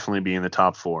should definitely be in the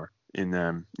top four in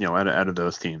out of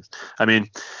those teams. I mean,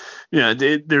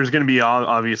 there's going to be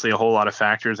obviously a whole lot of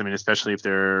factors. I mean, especially if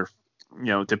they're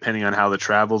depending on how the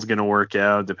travel's going to work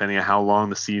out, depending on how long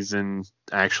the season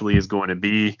actually is going to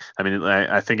be. I mean,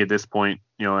 I think at this point,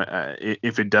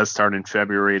 if it does start in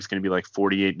February, it's going to be like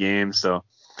 48 games. So,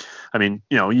 I mean,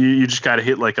 you just got to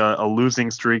hit like a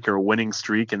losing streak or a winning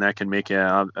streak, and that can make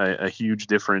a huge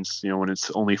difference. When it's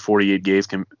only 48 games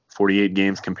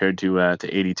compared to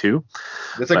 82.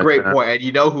 That's a great point. And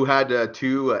you know who had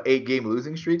two 8-game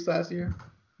losing streaks last year?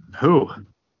 Who?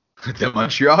 The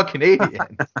Montreal Canadiens.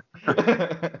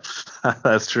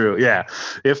 That's true. Yeah,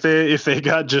 if they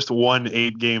got just one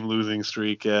 8-game losing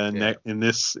streak in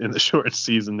the short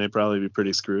season, they'd probably be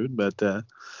pretty screwed. But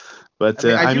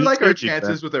I do like our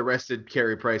chances with arrested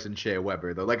Carey Price and Shea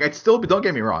Weber though. Like don't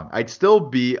get me wrong, I'd still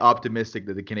be optimistic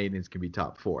that the Canadians can be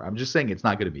top 4. I'm just saying it's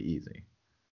not going to be easy.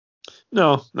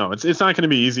 No, it's not going to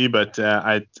be easy. But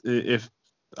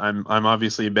I'm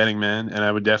obviously a betting man, and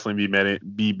I would definitely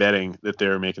be betting that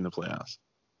they're making the playoffs.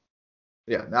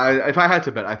 Yeah, if I had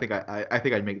to bet, I think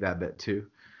I'd make that bet too.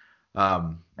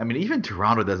 I mean, even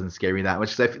Toronto doesn't scare me that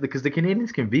much because the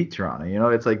Canadians can beat Toronto.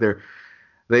 It's like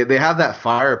they have that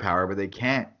firepower, but they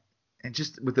can't. And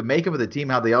just with the makeup of the team,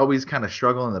 how they always kind of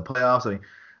struggle in the playoffs. I mean,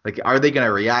 like, are they going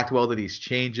to react well to these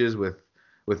changes with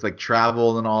like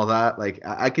travel and all that? Like,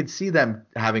 I could see them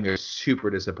having a super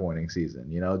disappointing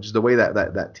season. Just the way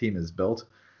that team is built.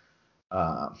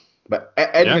 But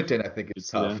Edmonton, I think, is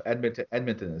tough.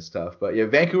 Edmonton is tough. But yeah,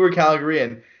 Vancouver, Calgary,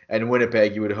 and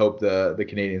Winnipeg, you would hope the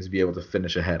Canadians would be able to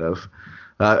finish ahead of.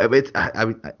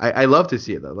 I love to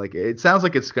see it though. Like it sounds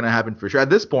like it's going to happen for sure. At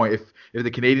this point, if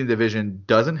the Canadian division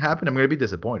doesn't happen, I'm going to be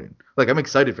disappointed. Like I'm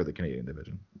excited for the Canadian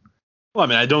division. Well, I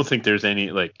mean, I don't think there's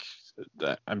any like.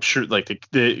 I'm sure like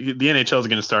the NHL is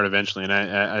going to start eventually, and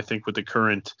I think with the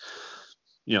current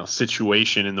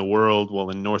situation in the world, well,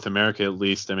 in North America at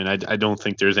least, I mean, I don't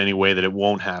think there's any way that it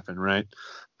won't happen, right?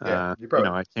 Yeah,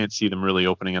 I can't see them really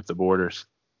opening up the borders.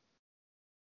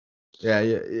 Yeah,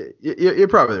 you're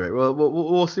probably right. Well,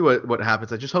 we'll see what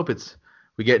happens. I just hope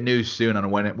we get news soon on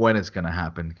when it's going to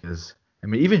happen, because I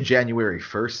mean, even January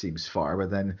 1st seems far, but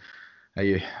then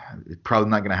it's probably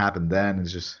not going to happen then.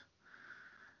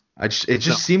 It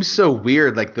just seems so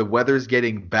weird. Like the weather's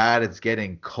getting bad, it's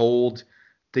getting cold.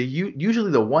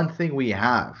 Usually the one thing we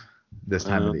have this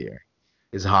time of the year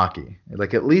is hockey.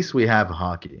 Like at least we have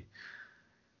hockey.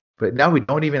 But now we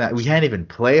can't even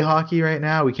play hockey right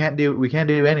now. We can't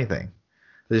do anything.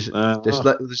 Just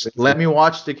let me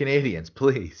watch the Canadians,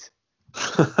 please.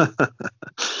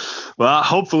 Well,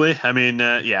 hopefully. I mean,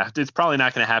 it's probably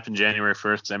not going to happen January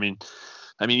 1st. I mean,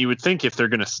 I mean, you would think if they're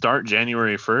going to start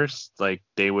January 1st, like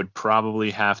they would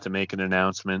probably have to make an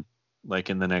announcement like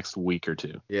in the next week or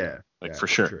two. Yeah. Like Yeah, for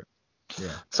sure. true.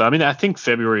 Yeah. So, I mean, I think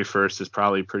February 1st is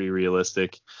probably pretty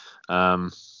realistic.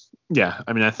 Yeah,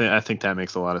 I mean, I think that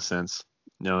makes a lot of sense.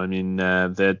 I mean,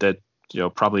 that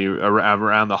probably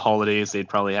around the holidays they'd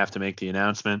probably have to make the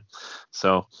announcement.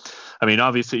 So, I mean,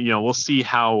 obviously, we'll see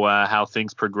how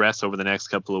things progress over the next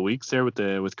couple of weeks there with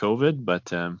COVID.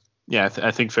 But yeah,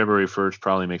 I think February 1st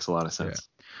probably makes a lot of sense. Yeah.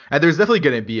 And there's definitely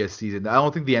going to be a season. I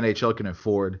don't think the NHL can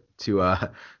afford to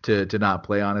not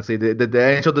play. Honestly, the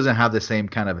NHL doesn't have the same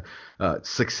kind of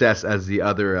success as the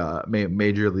other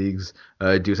major leagues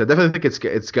do. So I definitely think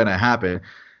it's going to happen.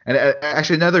 And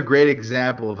actually, another great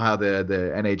example of how the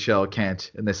NHL can't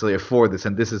necessarily afford this,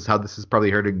 and this is how this is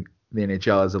probably hurting the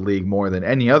NHL as a league more than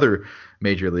any other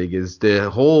major league, is the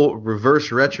whole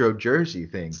reverse retro jersey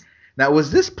thing. Now,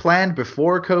 was this planned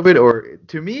before COVID, or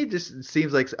to me, it just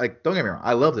seems like don't get me wrong,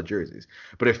 I love the jerseys,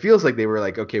 but it feels like they were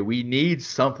like, okay, we need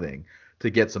something to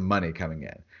get some money coming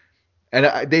in,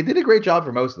 and they did a great job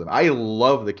for most of them. I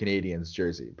love the Canadiens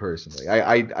jersey personally.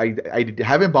 I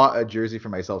haven't bought a jersey for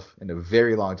myself in a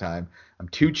very long time. I'm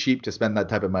too cheap to spend that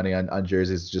type of money on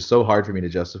jerseys. It's just so hard for me to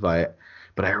justify it.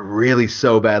 But I really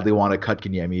so badly want a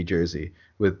Kotkaniemi jersey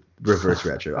with reverse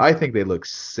retro. I think they look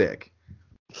sick.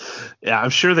 Yeah, I'm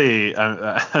sure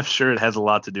I'm sure it has a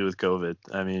lot to do with COVID.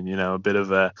 I mean, a bit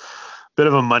of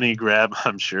a money grab,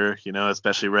 I'm sure,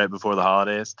 especially right before the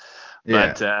holidays.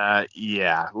 But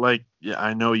yeah,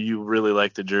 I know you really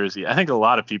like the jersey. I think a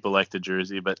lot of people like the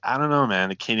jersey, but I don't know, man.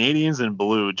 The Canadiens in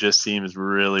blue just seems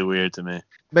really weird to me.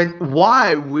 But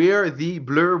why? We're the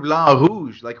bleu, blanc,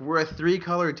 rouge. Like, we're a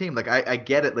three-color team. Like, I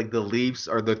get it. Like, the Leafs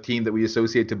are the team that we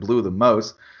associate to blue the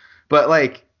most. But,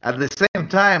 like, at the same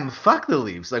time, fuck the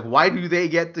Leafs. Like, why do they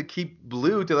get to keep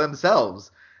blue to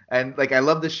themselves? And, like, I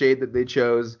love the shade that they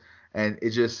chose. And it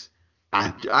just,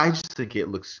 I just think it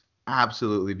looks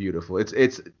absolutely beautiful.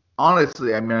 It's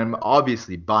honestly, I mean, I'm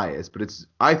obviously biased, but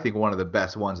I think one of the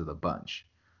best ones of the bunch.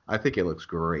 I think it looks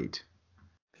great.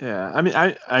 Yeah, I mean,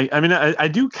 I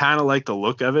do kind of like the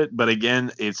look of it, but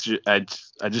again, it's just, I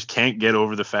just can't get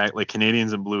over the fact like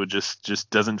Canadiens in blue just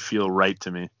doesn't feel right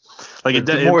to me. Like it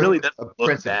really doesn't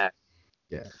look bad.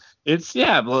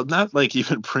 Yeah. Well, not like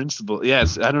even principle.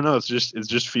 Yes, I don't know. It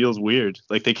just feels weird.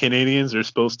 Like the Canadiens are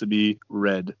supposed to be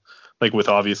red, like with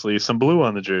obviously some blue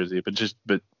on the jersey,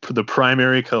 but the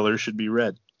primary color should be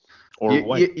red or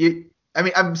white. I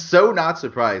mean, I'm so not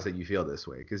surprised that you feel this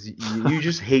way because you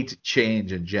just hate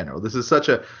change in general. This is such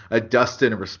a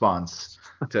Dustin response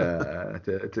to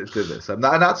this. I'm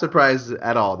not surprised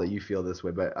at all that you feel this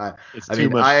way, but I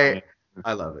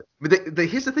love it. But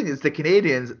here's the thing: is the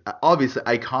Canadiens obviously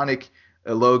iconic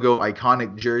logo,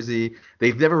 iconic jersey.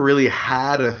 They've never really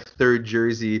had a third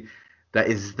jersey that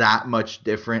is that much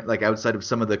different, like outside of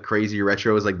some of the crazy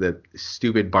retros, like the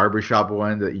stupid barbershop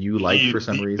one that you like for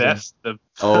some reason. The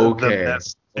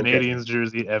best Canadiens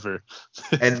jersey ever.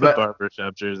 It's the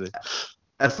barbershop jersey.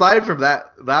 Aside from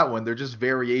that one, they're just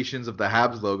variations of the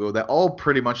Habs logo that all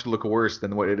pretty much look worse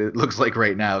than what it looks like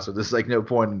right now. So there's like no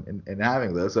point in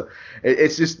having those. So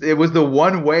it was the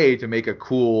one way to make a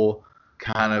cool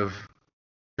kind of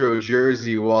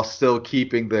jersey while still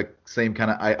keeping the same kind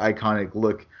of iconic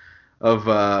look of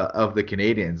the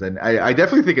Canadiens, and I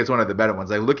definitely think it's one of the better ones.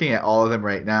 Like looking at all of them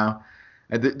right now,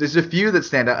 and there's a few that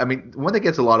stand out. I mean, one that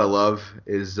gets a lot of love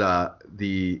is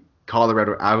the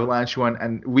Colorado Avalanche one,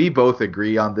 and we both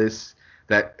agree on this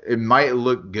that it might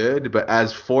look good, but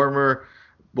as former,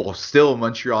 still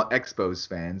Montreal Expos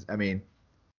fans, I mean,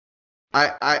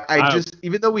 I just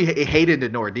even though we hated the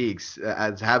Nordiques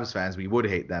as Habs fans, we would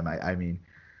hate them. I mean.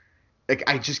 Like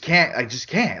I just can't.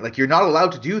 Like you're not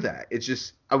allowed to do that. It's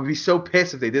just I would be so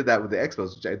pissed if they did that with the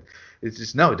Expos. It's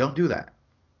just no, don't do that.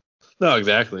 No,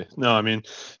 exactly. No, I mean,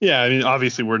 yeah, I mean,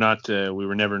 obviously we were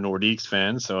never Nordiques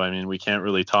fans, so I mean, we can't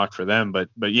really talk for them. But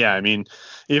yeah, I mean,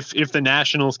 if the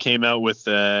Nationals came out with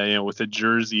with a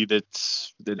jersey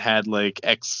that had like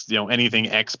anything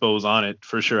Expos on it,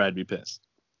 for sure I'd be pissed.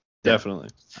 Definitely.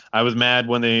 I was mad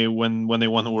when they won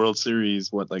the World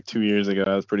Series, like 2 years ago.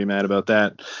 I was pretty mad about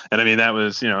that. And I mean, that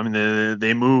was, I mean,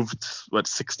 they moved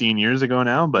 16 years ago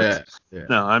now, but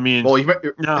no, I mean, well,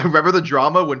 remember the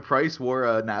drama when Price wore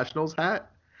a Nationals hat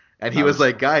and he was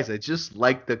like, guys, I just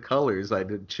like the colors. I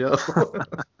did chill.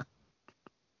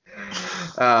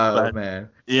 Man.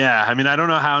 Yeah, I mean, I don't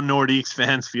know how Nordiques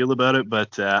fans feel about it,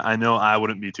 but I know I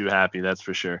wouldn't be too happy. That's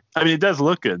for sure. I mean, it does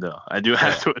look good, though. I do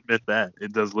have to admit that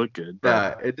it does look good.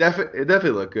 But... Yeah, it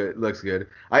definitely looks good.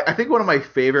 I think one of my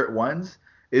favorite ones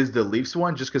is the Leafs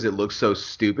one, just because it looks so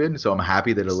stupid. So I'm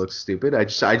happy that it looks stupid. I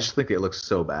just think it looks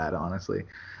so bad, honestly,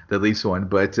 the Leafs one.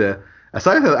 But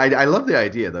aside from that, I love the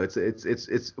idea though.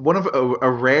 It's one of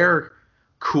a rare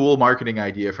cool marketing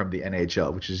idea from the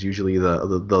NHL, which is usually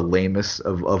the lamest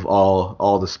of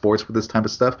all the sports with this type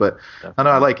of stuff. But I know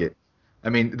I like it. I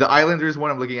mean, the Islanders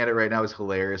one, I'm looking at it right now, is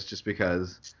hilarious just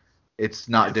because it's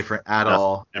not different at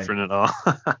all. Different at all.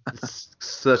 It's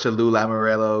such a Lou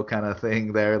Lamoriello kind of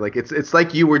thing there. Like it's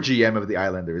like you were GM of the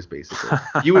Islanders, basically.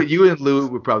 You and Lou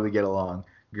would probably get along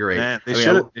great. Man, they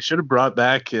should have brought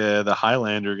back the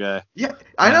Highlander guy. Yeah,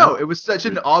 I know. It was such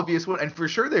an obvious one, and for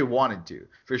sure they wanted to.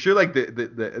 For sure, like the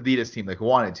Adidas team like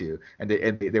wanted to, and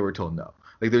they were told no.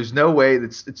 Like there's no way.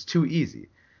 It's too easy.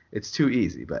 It's too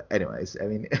easy. But anyways, I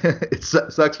mean, it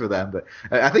sucks for them. But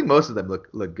I think most of them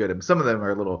look good. And some of them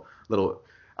are a little.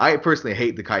 I personally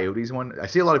hate the Coyotes one. I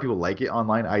see a lot of people like it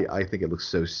online. I think it looks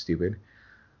so stupid.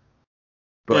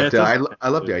 But I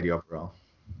love the idea overall.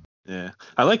 Yeah,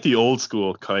 I like the old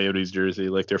school Coyotes jersey,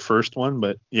 like their first one,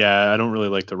 but yeah, I don't really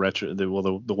like the retro, the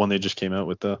one they just came out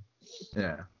with though.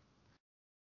 Yeah,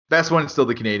 best one is still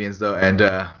the Canadians though, and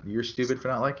you're stupid for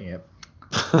not liking it.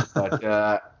 But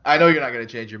I know you're not gonna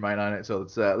change your mind on it, so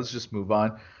let's just move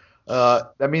on.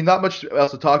 I mean, not much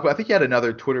else to talk about. I think you had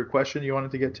another Twitter question you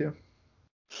wanted to get to.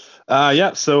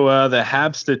 Yeah, so the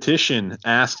Habs statistician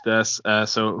asked us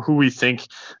so who we think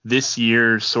this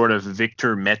year's sort of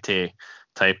Victor Mete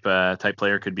type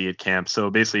player could be at camp.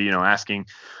 So basically, asking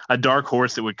a dark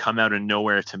horse that would come out of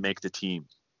nowhere to make the team.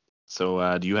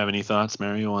 So do you have any thoughts,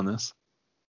 Mario, on this?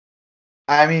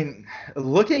 I mean,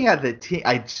 looking at the team,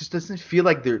 I just doesn't feel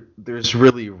like there's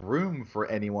really room for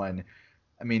anyone.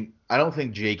 I mean, I don't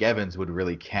think Jake Evans would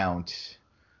really count.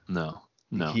 No.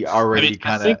 He already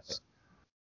kind of.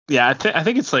 Yeah, I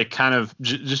think it's like kind of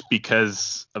just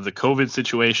because of the COVID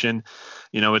situation,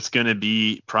 it's going to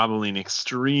be probably an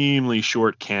extremely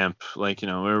short camp. Like,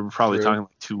 we're probably talking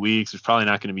like 2 weeks. There's probably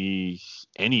not going to be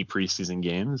any preseason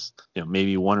games,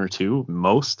 maybe one or two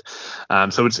most.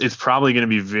 So it's probably going to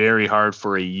be very hard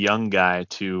for a young guy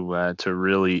to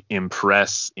really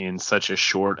impress in such a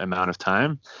short amount of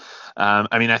time.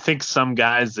 I mean, I think some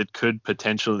guys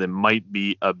that might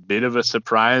be a bit of a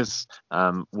surprise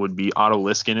would be Otto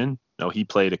Liskinen. He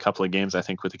played a couple of games, I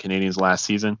think, with the Canadians last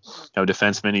season.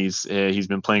 Defenseman, he's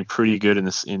been playing pretty good in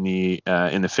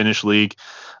the Finnish league.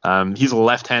 He's a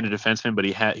left-handed defenseman, but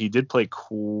he did play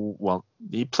cool. Well,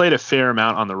 he played a fair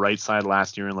amount on the right side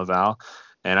last year in Laval,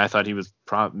 and I thought he was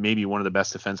maybe one of the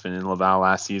best defensemen in Laval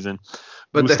last season.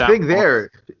 But the thing there,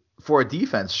 for a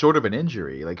defense, short of an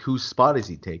injury, like whose spot is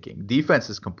he taking? Defense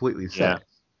is completely set.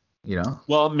 Yeah.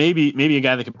 Well, maybe a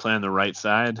guy that can play on the right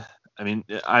side. I mean,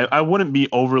 I wouldn't be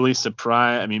overly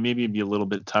surprised. I mean, maybe it'd be a little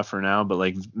bit tougher now, but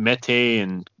like Mete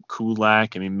and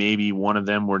Kulak, I mean, maybe one of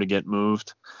them were to get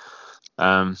moved.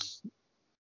 Yeah,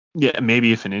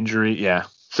 maybe if an injury, yeah.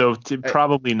 So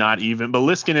probably not even. But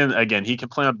Liskinen, again, he can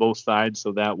play on both sides,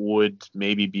 so that would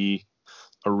maybe be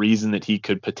a reason that he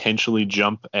could potentially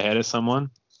jump ahead of someone.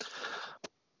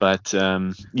 But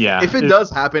yeah, if it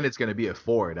does happen, it's going to be a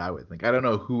forward, I would think. I don't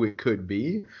know who it could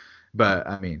be, but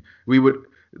I mean,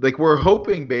 we're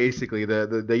hoping basically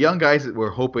the young guys that we're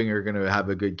hoping are going to have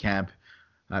a good camp.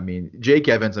 I mean, Jake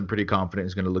Evans, I'm pretty confident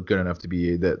is going to look good enough to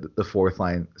be the fourth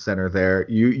line center there.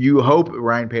 You hope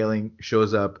Ryan Poehling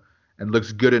shows up and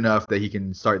looks good enough that he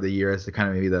can start the year as the kind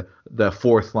of maybe the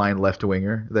fourth line left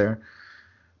winger there.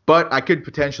 But I could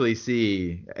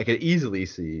easily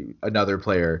see another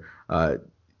player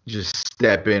just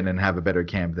step in and have a better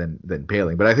camp than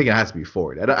Poehling. But I think it has to be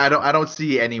forward. I don't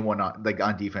see anyone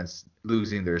on defense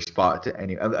losing their spot to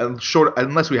any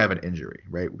unless we have an injury,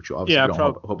 right? Which obviously we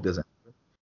don't hope doesn't.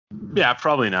 Yeah,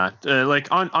 probably not. Like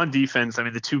on defense, I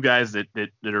mean, the two guys that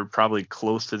are probably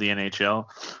close to the NHL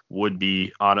would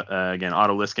be Otto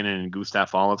Liskinen and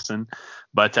Gustav Olofsson.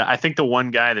 But I think the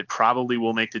one guy that probably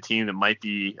will make the team that might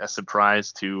be a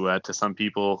surprise to some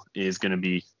people is going to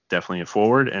be definitely a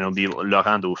forward, and it'll be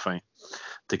Laurent Dauphin.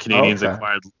 The Canadians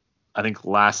acquired, I think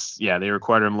they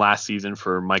acquired him last season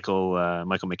for Michael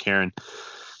McCarron.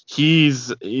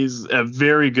 He's a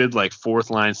very good like fourth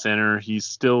line center. He's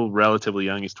still relatively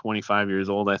young. He's 25 years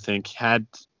old, I think. Had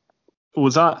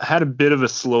a bit of a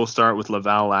slow start with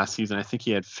Laval last season. I think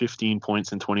he had 15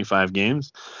 points in 25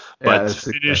 games, but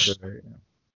finished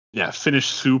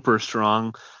super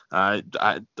strong. I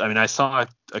mean, I saw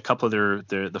a couple of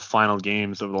the final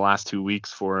games over the last 2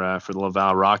 weeks for the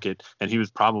Laval Rocket, and he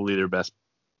was probably their best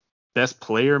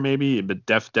player, maybe, but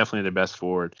definitely their best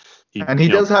forward. He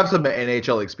does have some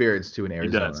NHL experience too in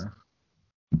Arizona.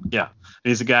 Yeah,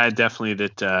 he's a guy definitely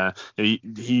that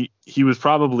he was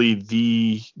probably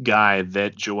the guy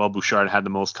that Joel Bouchard had the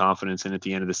most confidence in at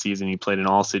the end of the season. He played in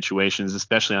all situations,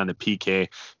 especially on the PK.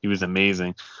 He was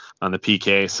amazing on the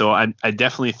PK. So I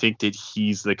definitely think that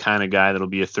he's the kind of guy that'll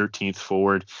be a 13th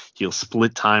forward. He'll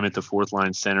split time at the fourth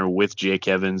line center with Jake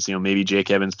Evans. Maybe Jake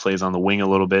Evans plays on the wing a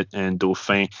little bit, and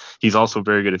Dauphin. He's also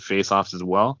very good at faceoffs as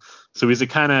well. So he's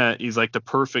like the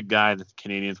perfect guy that the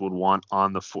Canadians would want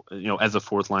on as a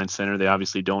fourth line center. They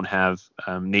obviously don't have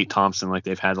Nate Thompson like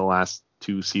they've had the last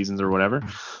 2 seasons or whatever.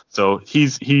 So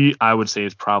he I would say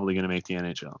is probably going to make the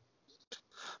NHL.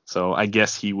 So I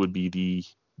guess he would be the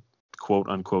quote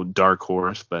unquote dark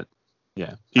horse, but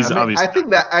yeah, he's obviously.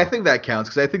 I think that counts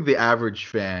because I think the average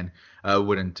fan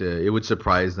wouldn't. It would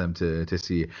surprise them to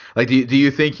see. Like, do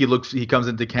you think he comes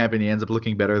into camp and he ends up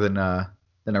looking better than a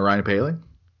Ryan Poehling?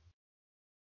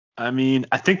 I mean,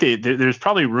 I think there's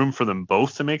probably room for them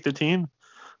both to make the team,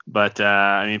 but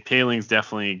I mean, Poehling's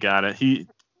definitely got it. He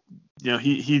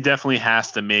definitely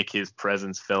has to make his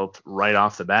presence felt right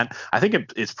off the bat. I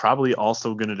think it's probably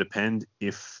also going to depend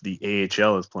if the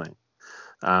AHL is playing,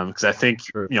 because I think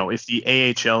if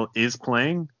the AHL is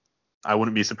playing, I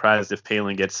wouldn't be surprised if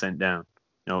Poehling gets sent down.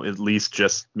 At least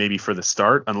just maybe for the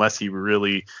start, unless he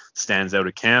really stands out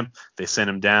at camp, they send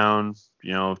him down.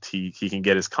 He can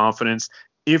get his confidence.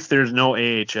 If there's no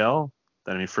AHL,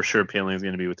 then I mean for sure Poehling is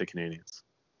going to be with the Canadians.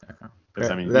 Because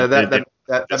I mean that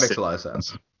makes a lot of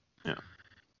sense. Yeah.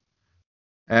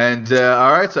 And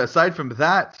all right, so aside from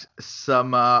that,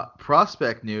 some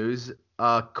prospect news.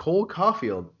 Cole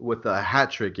Caulfield with a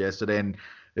hat trick yesterday, and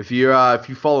if you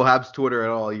follow Habs Twitter at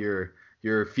all, your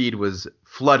feed was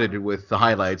flooded with the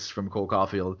highlights from Cole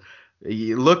Caulfield,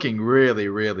 looking really,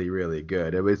 really, really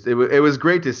good. It was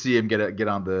great to see him get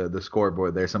on the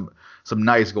scoreboard there. Some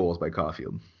nice goals by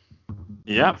Caulfield.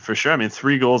 Yeah, for sure. I mean,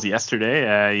 3 goals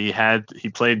yesterday. He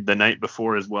played the night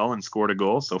before as well and scored a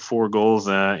goal, so 4 goals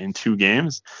in 2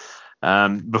 games.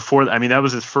 That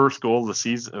was his first goal of the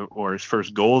season, or his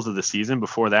first goals of the season.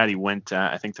 Before that, he went,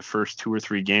 I think, the first 2 or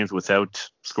 3 games without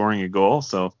scoring a goal.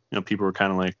 So people were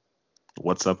kind of like,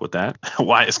 "What's up with that?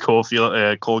 Why is Cole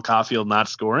Caulfield not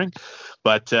scoring?"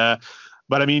 But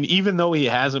I mean, even though he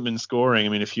hasn't been scoring, I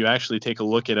mean, if you actually take a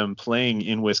look at him playing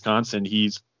in Wisconsin,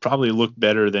 he's probably looked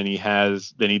better than he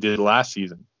did last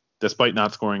season, despite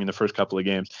not scoring in the first couple of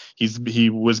games.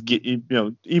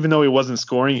 Even though he wasn't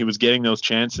scoring, he was getting those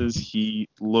chances. He's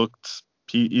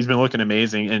been looking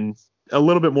amazing and a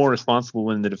little bit more responsible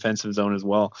in the defensive zone as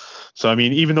well. So I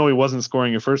mean, even though he wasn't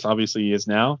scoring at first, obviously he is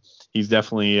now. He's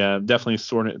definitely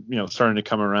starting to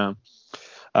come around.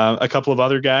 A couple of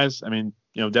other guys. I mean,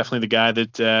 definitely the guy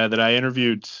that I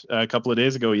interviewed a couple of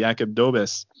days ago, Jakub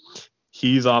Dobes.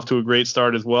 He's off to a great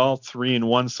start as well.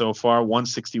 3-1 so far,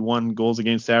 161 goals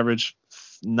against average,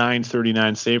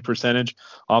 939 save percentage,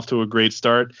 off to a great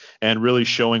start, and really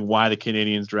showing why the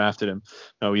Canadians drafted him.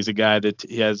 He's a guy that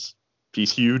he's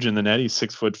huge in the net. He's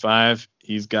 6'5".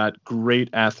 He's got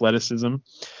great athleticism.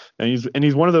 And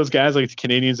he's one of those guys like the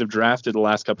Canadians have drafted the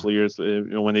last couple of years.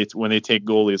 When they take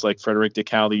goalies like Frederic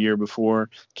Decal the year before,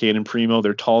 Caden Primo,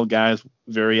 they're tall guys,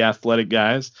 very athletic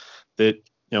guys that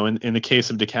in the case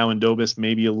of Decal and Dobes,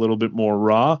 maybe a little bit more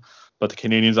raw, but the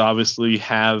Canadians obviously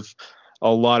have a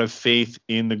lot of faith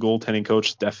in the goaltending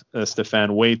coach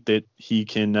Stefan Waite that he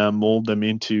can mold them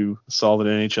into solid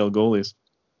NHL goalies.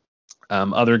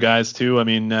 Other guys too. I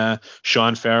mean,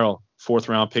 Sean Farrell, 4th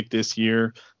round pick this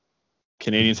year.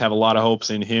 Canadians have a lot of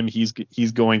hopes in him. He's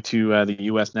going to the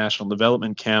U.S. National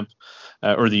Development Camp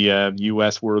or the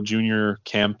U.S. World Junior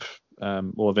Camp.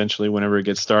 Eventually, whenever it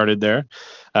gets started there.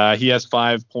 He has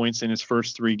 5 points in his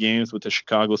first 3 games with the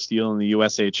Chicago Steel in the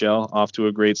USHL, off to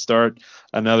a great start.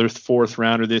 Another 4th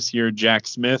rounder this year, Jack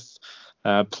Smith,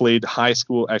 played high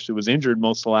school, actually was injured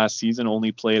most of last season,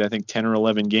 only played, I think, 10 or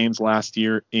 11 games last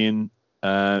year in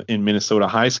Minnesota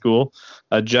high school,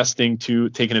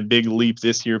 taking a big leap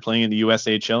this year playing in the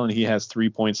USHL, and he has 3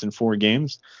 points in 4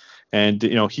 games. And,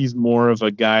 he's more of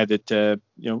a guy that,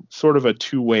 sort of a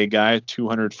two-way guy,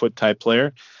 200-foot type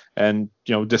player. And,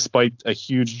 despite a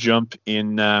huge jump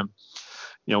in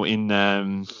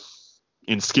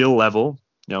skill level,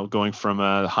 going from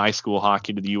high school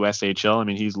hockey to the USHL, I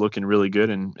mean, he's looking really good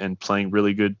and playing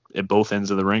really good at both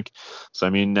ends of the rink. So, I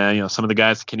mean, some of the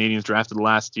guys the Canadians drafted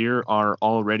last year are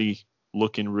already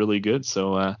looking really good.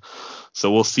 So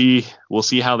we'll see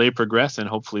how they progress, and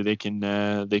hopefully they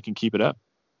can keep it up.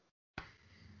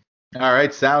 All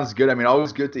right, sounds good. I mean,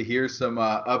 always good to hear some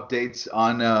updates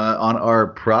on our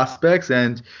prospects,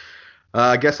 and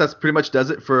I guess that's pretty much does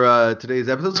it for today's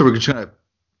episode. So we're just gonna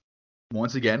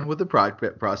once again with the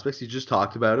prospects. You just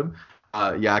talked about them.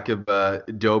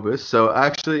 Jakub Dobes. So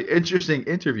actually, interesting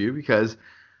interview because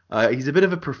he's a bit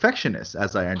of a perfectionist,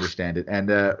 as I understand it,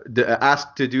 and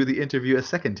asked to do the interview a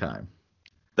second time.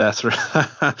 That's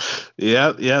right.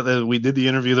 Yeah. We did the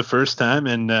interview the first time,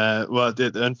 and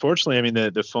unfortunately, I mean,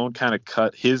 the phone kind of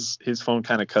cut his phone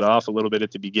kind of cut off a little bit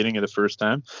at the beginning of the first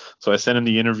time. So I sent him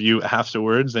the interview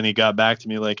afterwards, and he got back to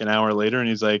me like an hour later, and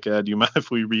he's like, "Do you mind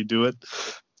if we redo it?"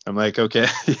 I'm like, "Okay."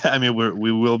 Yeah, I mean,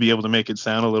 we will be able to make it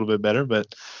sound a little bit better,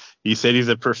 but he said he's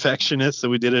a perfectionist, so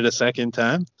we did it a second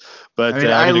time. I But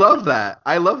mean, I I mean, love that.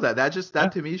 I love that. yeah.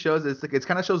 That to me shows it's like it's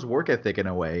kind of shows work ethic in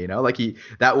a way, you know, like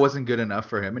that wasn't good enough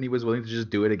for him, and he was willing to just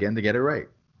do it again to get it right.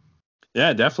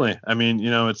 Yeah, definitely. I mean,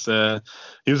 it's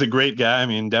he was a great guy. I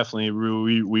mean, definitely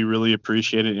we really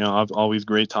appreciate it. Always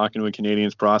great talking to a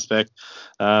Canadians prospect.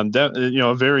 A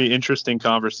very interesting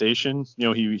conversation.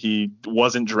 He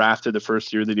wasn't drafted the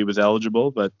first year that he was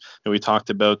eligible, but we talked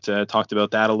about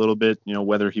that a little bit.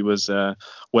 Whether he was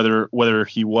whether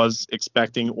he was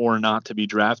expecting or not to be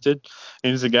drafted.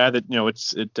 And he's a guy that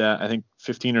I think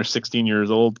 15 or 16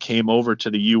 years old, came over to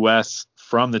the U.S.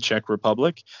 from the Czech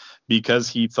Republic because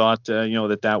he thought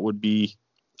that would be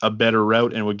a better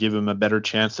route and would give him a better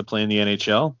chance to play in the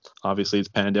NHL. Obviously, it's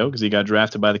panned out because he got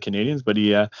drafted by the Canadians, but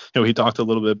he talked a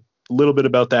little bit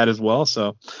about that as well.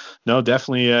 So, no,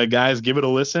 definitely, guys, give it a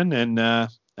listen, and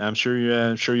I'm sure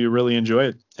you really enjoy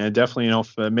it. And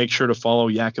definitely, make sure to follow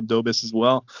Jakub Dobes as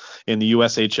well in the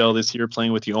USHL this year,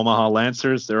 playing with the Omaha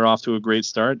Lancers. They're off to a great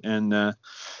start, and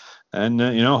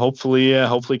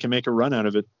hopefully can make a run out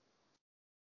of it.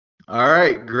 All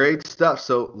right, great stuff.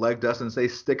 So, like Dustin say,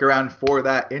 stick around for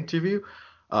that interview.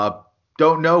 Uh,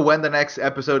 don't know when the next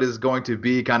episode is going to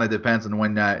be. Kind of depends on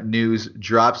when that news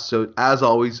drops. So, as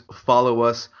always, follow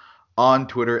us on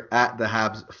Twitter at the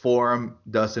Habs Forum.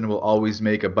 Dustin will always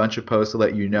make a bunch of posts to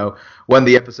let you know when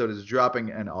the episode is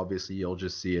dropping, and obviously, you'll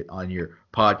just see it on your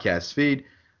podcast feed.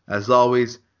 As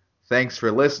always, thanks for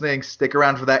listening. Stick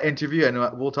around for that interview, and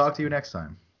we'll talk to you next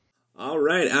time. All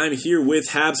right, I'm here with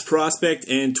Habs prospect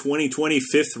and 2020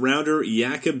 fifth rounder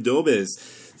Jakub Dobes.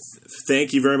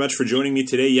 Thank you very much for joining me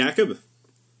today, Jakub.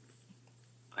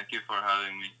 Thank you for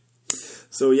having me.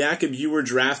 So, Jakub, you were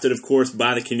drafted, of course,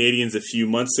 by the Canadians a few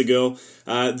months ago.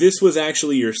 This was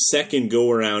actually your second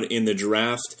go-around in the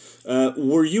draft.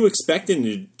 Were you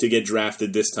expecting to get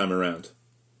drafted this time around?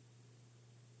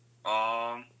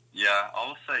 Yeah, I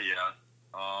would say yes.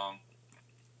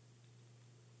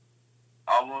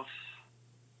 I was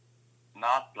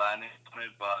not planning on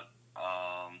it, but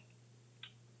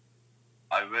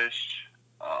I wish,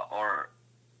 or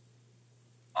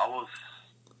I was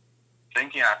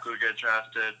thinking I could get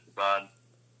drafted, but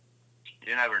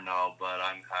you never know. But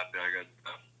I'm happy I got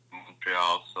drafted in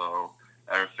Montreal, so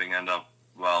everything ended up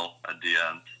well at the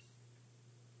end.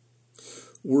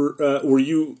 Were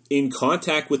you in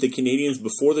contact with the Canadians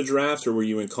before the draft, or were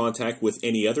you in contact with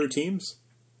any other teams?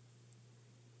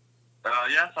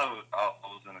 Yes, I was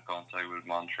in contact with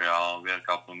Montreal. We had a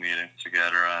couple of meetings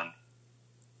together, and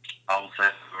I would say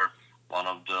they were one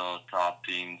of the top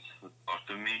teams who talked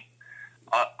to me.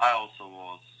 I also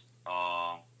was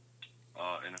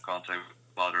in contact with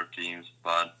other teams,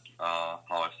 but how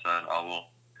I said, I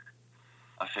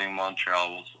think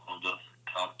Montreal was one of the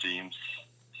top teams,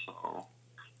 so...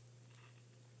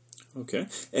 Okay.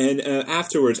 And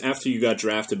afterwards, after you got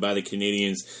drafted by the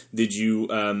Canadians, did you,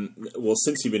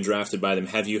 since you've been drafted by them,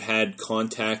 have you had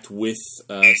contact with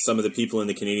some of the people in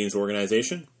the Canadians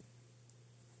organization?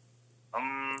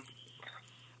 I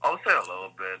would say a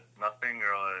little bit. Nothing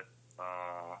really,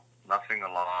 nothing a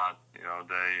lot. We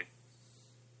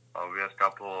had a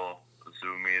couple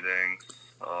Zoom meetings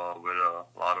with a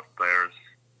lot of players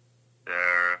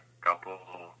there. I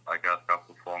got a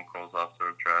couple phone calls after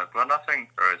the draft, but nothing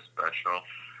very special.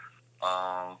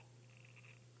 I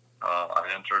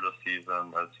entered the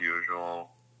season as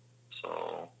usual,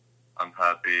 so I'm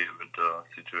happy with the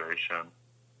situation.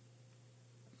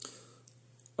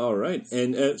 All right.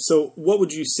 And so what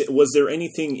would you say, was there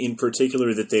anything in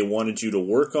particular that they wanted you to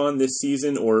work on this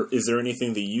season, or is there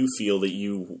anything that you feel that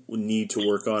you need to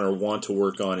work on or want to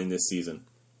work on in this season?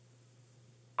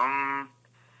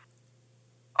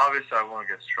 Obviously, I want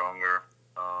to get stronger.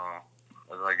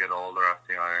 As I get older, I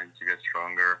think I need to get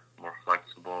stronger, more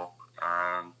flexible,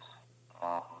 and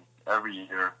every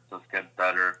year just get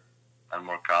better and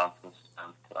more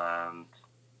consistent. And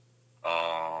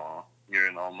here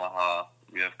in Omaha,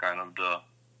 we have kind of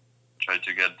try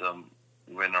to get the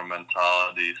winner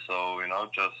mentality. So,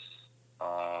 just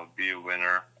be a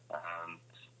winner and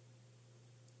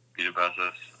be the best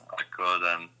as I could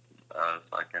and as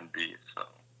I can be. So.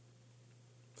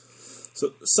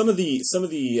 So some of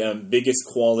the biggest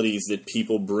qualities that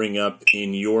people bring up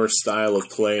in your style of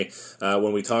play,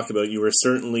 when we talk about you, are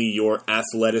certainly your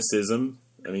athleticism.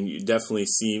 I mean, you definitely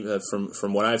see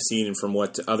from what I've seen and from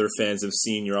what other fans have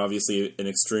seen, you're obviously an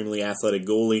extremely athletic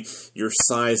goalie. Your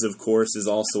size, of course, is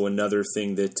also another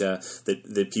thing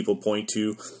that people point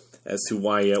to as to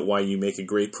why you make a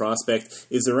great prospect.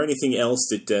 Is there anything else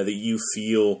that you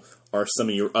feel are some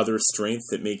of your other strengths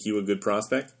that make you a good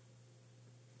prospect?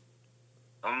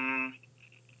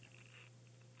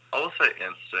 I would say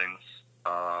instincts.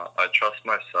 I trust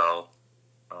myself.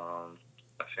 I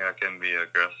think I can be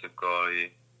aggressive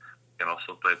goalie. Can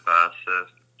also play passive.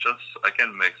 I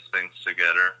can mix things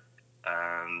together,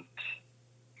 and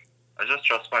I just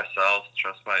trust myself,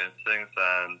 trust my instincts,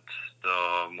 and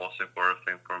the most important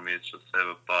thing for me is just save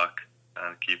a puck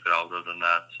and keep it out of the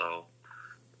net. So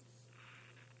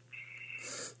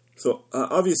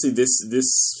obviously, this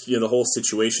the whole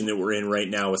situation that we're in right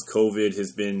now with COVID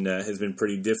has been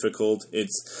pretty difficult.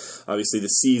 It's obviously the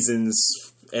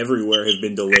seasons everywhere have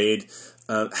been delayed.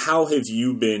 How have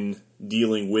you been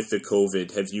dealing with the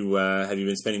COVID? Have you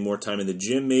been spending more time in the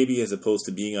gym maybe as opposed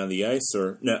to being on the ice?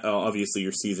 Or no, obviously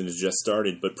your season has just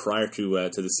started, but prior to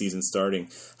the season starting,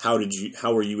 how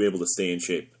were you able to stay in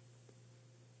shape?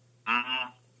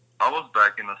 I was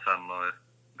back in the St. Louis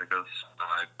because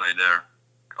I played there a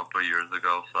couple of years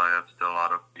ago, so I have still a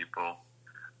lot of people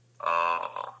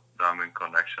that I'm in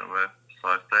connection with. So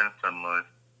I stay in St. Louis.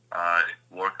 I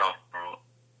work out for a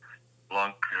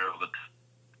long period of time.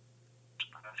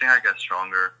 I think I get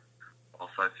stronger.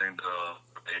 Also, I think the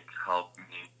break helped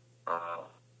me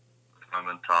with my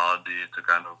mentality to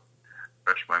kind of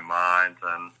refresh my mind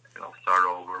and start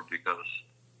over, because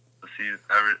the season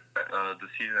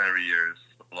every year is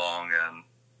long and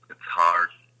it's hard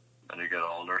when you get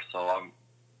older. So on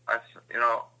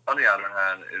the other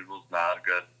hand, it was not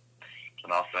good to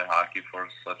not play hockey for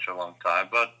such a long time,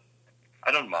 but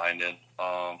I don't mind it.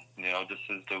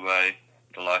 This is the way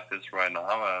the life is right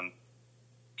now, and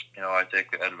I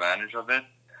take advantage of it.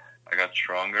 I got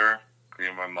stronger,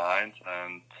 clear my mind,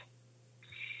 and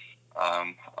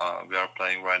we are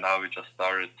playing right now. We just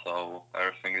started, so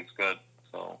everything is good.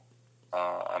 So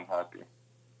I'm happy.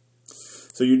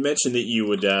 So you'd mentioned that you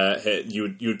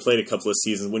had played a couple of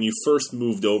seasons. When you first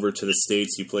moved over to the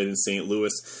States, you played in St.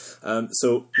 Louis.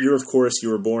 So you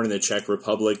were born in the Czech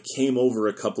Republic, came over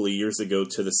a couple of years ago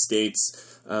to the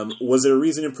States. Was there a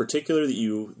reason in particular that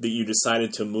you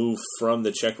decided to move from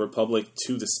the Czech Republic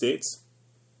to the States?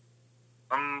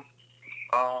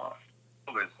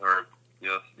 Always heard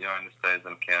United States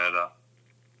and Canada,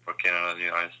 or Canada and the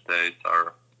United States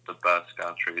are the best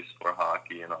countries for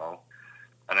hockey.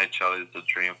 NHL is the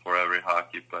dream for every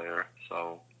hockey player.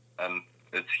 So, and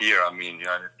it's here. I mean,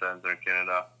 United States and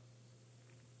Canada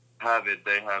have it.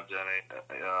 They have the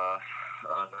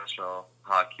National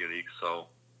Hockey League. So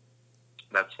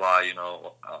that's why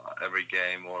every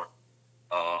game in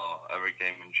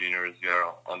juniors, we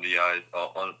are on the ice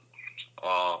on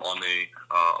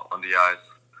the ice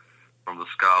from the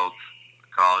scouts,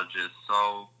 colleges.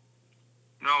 So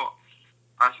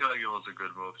I feel like it was a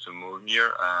good move to move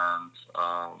here, and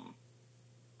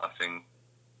I think,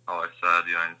 how I said,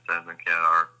 the United States and Canada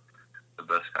are the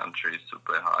best countries to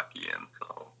play hockey in,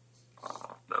 so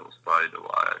that was probably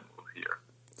why I moved here.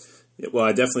 Yeah, well,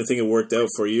 I definitely think it worked out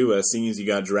for you, seeing as you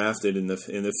got drafted in the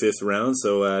 5th round,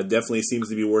 so definitely seems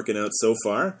to be working out so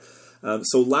far.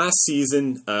 So last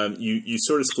season, you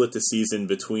sort of split the season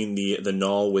between the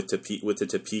Null with the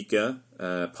Topeka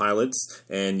Pilots,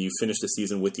 and you finished the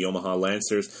season with the Omaha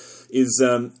Lancers.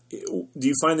 Do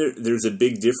you find there's a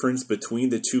big difference between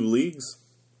the two leagues?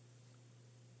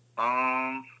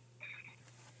 The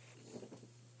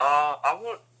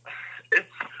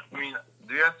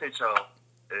USHL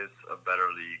is a better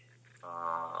league,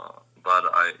 but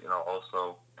I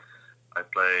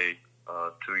play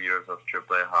 2 years of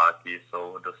AAA hockey,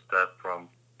 so the step from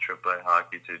AAA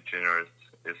hockey to juniors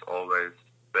is always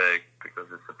big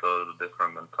because it's a totally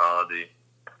different mentality.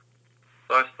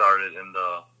 So I started in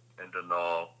the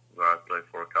Null, where I played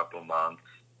for a couple months,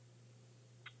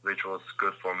 which was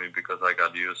good for me because I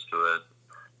got used to it.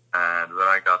 And when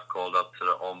I got called up to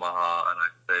the Omaha and I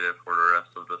stayed there for the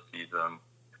rest of the season,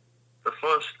 the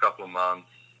first couple months,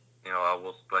 I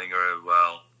was playing very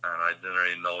well, and I didn't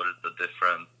really notice the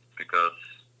difference because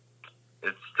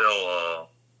it's still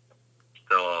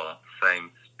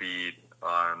same speed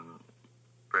and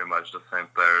pretty much the same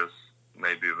players.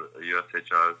 Maybe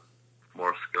USHL has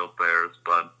more skilled players,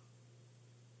 but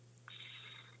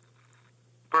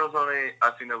personally, I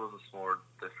think there was a small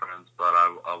difference, but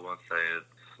I wouldn't say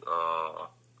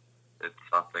it's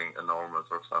something enormous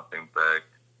or something big.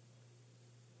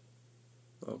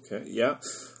 Okay, yeah.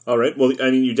 All right. Well,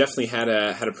 I mean, you definitely had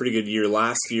a pretty good year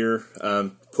last year.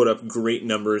 Put up great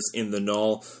numbers in the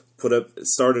Null.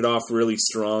 Started off really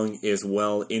strong as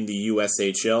well in the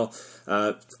USHL.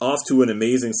 Off to an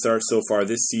amazing start so far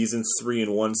this season.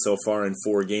 3-1 so far in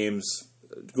 4 games.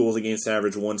 Goals against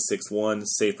average 161,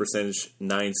 save percentage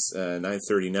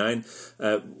 939.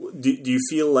 Do you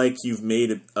feel like you've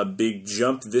made a big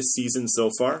jump this season so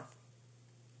far?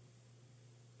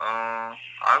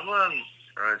 I wouldn't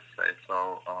really say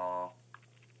so.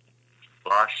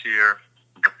 Last year,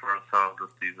 the first half of the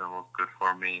season was good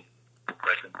for me. The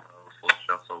second half was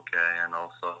just okay, and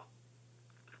also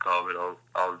the COVID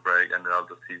outbreak ended up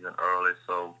the season early,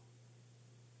 so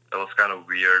it was kind of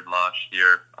weird last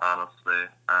year, honestly.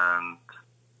 And,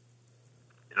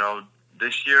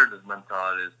 this year the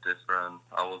mentality is different.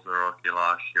 I was a rookie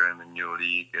last year in a new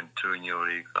league, in 2 new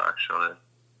leagues actually.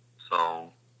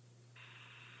 So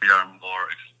we are more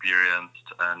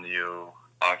experienced and you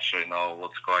actually know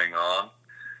what's going on.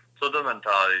 So the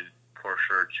mentality for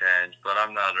sure changed, but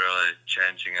I'm not really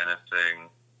changing anything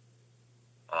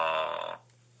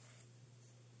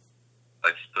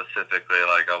like specifically,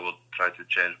 like I would try to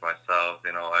change myself.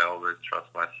 I always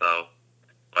trust myself.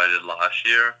 I did last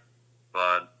year,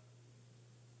 but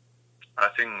I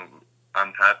think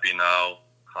I'm happy now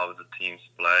how the teams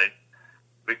play.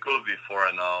 We could be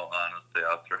 4-0, honestly,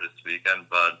 after this weekend,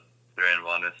 but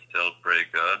 3-1 is still pretty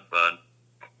good. But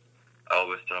I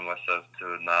always tell myself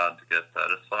to not get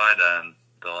satisfied, and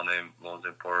the only most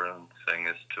important thing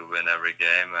is to win every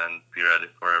game and be ready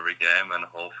for every game, and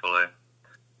hopefully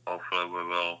we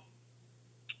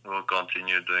will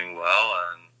continue doing well,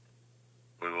 and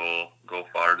we will go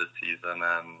far this season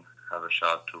and have a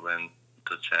shot to win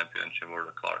the championship or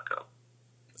the Clark Cup.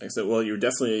 Excellent. Well, you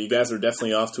guys are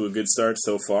definitely off to a good start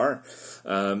so far,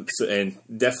 and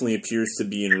definitely appears to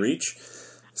be in reach.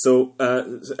 So,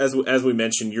 as we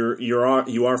mentioned,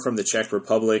 you are from the Czech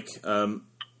Republic.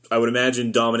 I would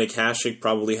imagine Dominik Hasek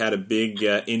probably had a big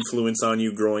influence on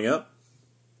you growing up.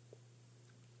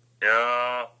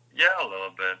 Yeah, a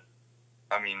little bit.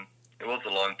 I mean, it was a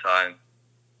long time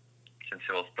since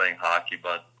he was playing hockey,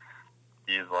 but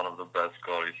he is one of the best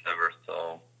goalies ever,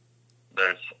 so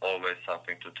there's always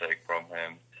something to take from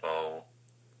him. So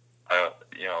I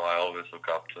always look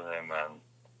up to him and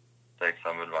take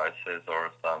some advices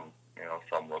or some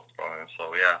looks from him.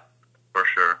 So yeah, for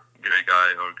sure, great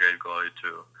guy or great goalie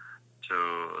to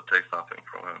take something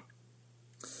from him.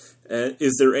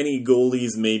 Is there any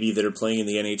goalies maybe that are playing in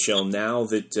the NHL now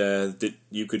that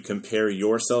you could compare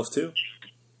yourself to?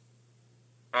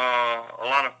 A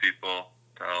lot of people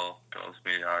tells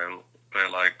me I play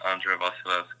like Andrei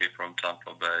Vasilevsky from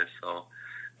Tampa Bay, so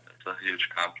it's a huge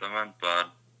compliment. But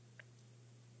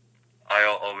I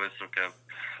always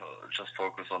just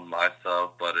focus on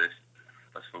myself. But if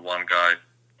there's one guy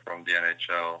from the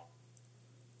NHL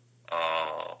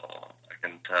I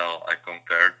can tell I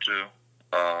compared to,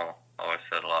 I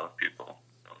said a lot of people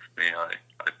tells me I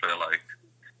play like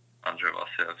Andrei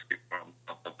Vasilevsky from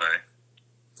Tampa Bay.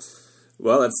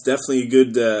 Well, that's definitely a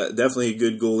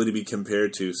good goalie to be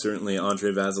compared to. Certainly,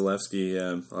 Andrei Vasilevsky,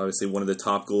 obviously one of the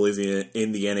top goalies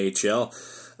in the NHL.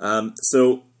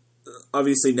 So,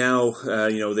 obviously now,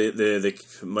 the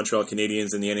Montreal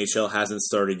Canadiens in the NHL hasn't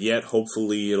started yet.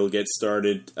 Hopefully, it'll get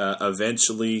started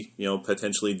eventually.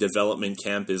 Potentially development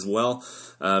camp as well.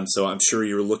 So, I'm sure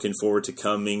you're looking forward to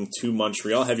coming to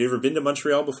Montreal. Have you ever been to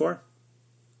Montreal before?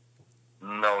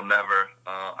 No, never.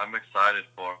 I'm excited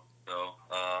for it, though.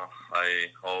 I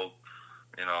hope,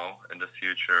 in the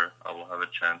future I will have a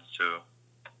chance to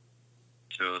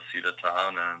see the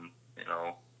town and,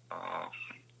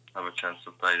 have a chance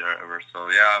to play there ever. So,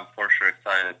 yeah, I'm for sure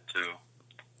excited to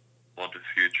what the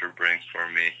future brings for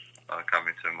me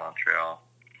coming to Montreal.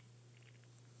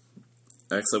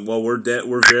 Excellent. Well, we're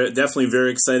definitely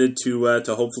very excited to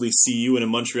hopefully see you in a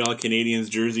Montreal Canadiens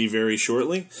jersey very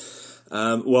shortly.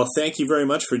 Well, thank you very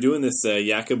much for doing this,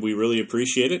 Jakub. We really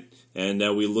appreciate it, and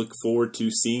we look forward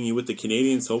to seeing you with the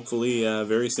Canadiens hopefully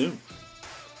very soon.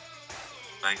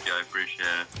 Thank you. I appreciate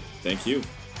it. Thank you.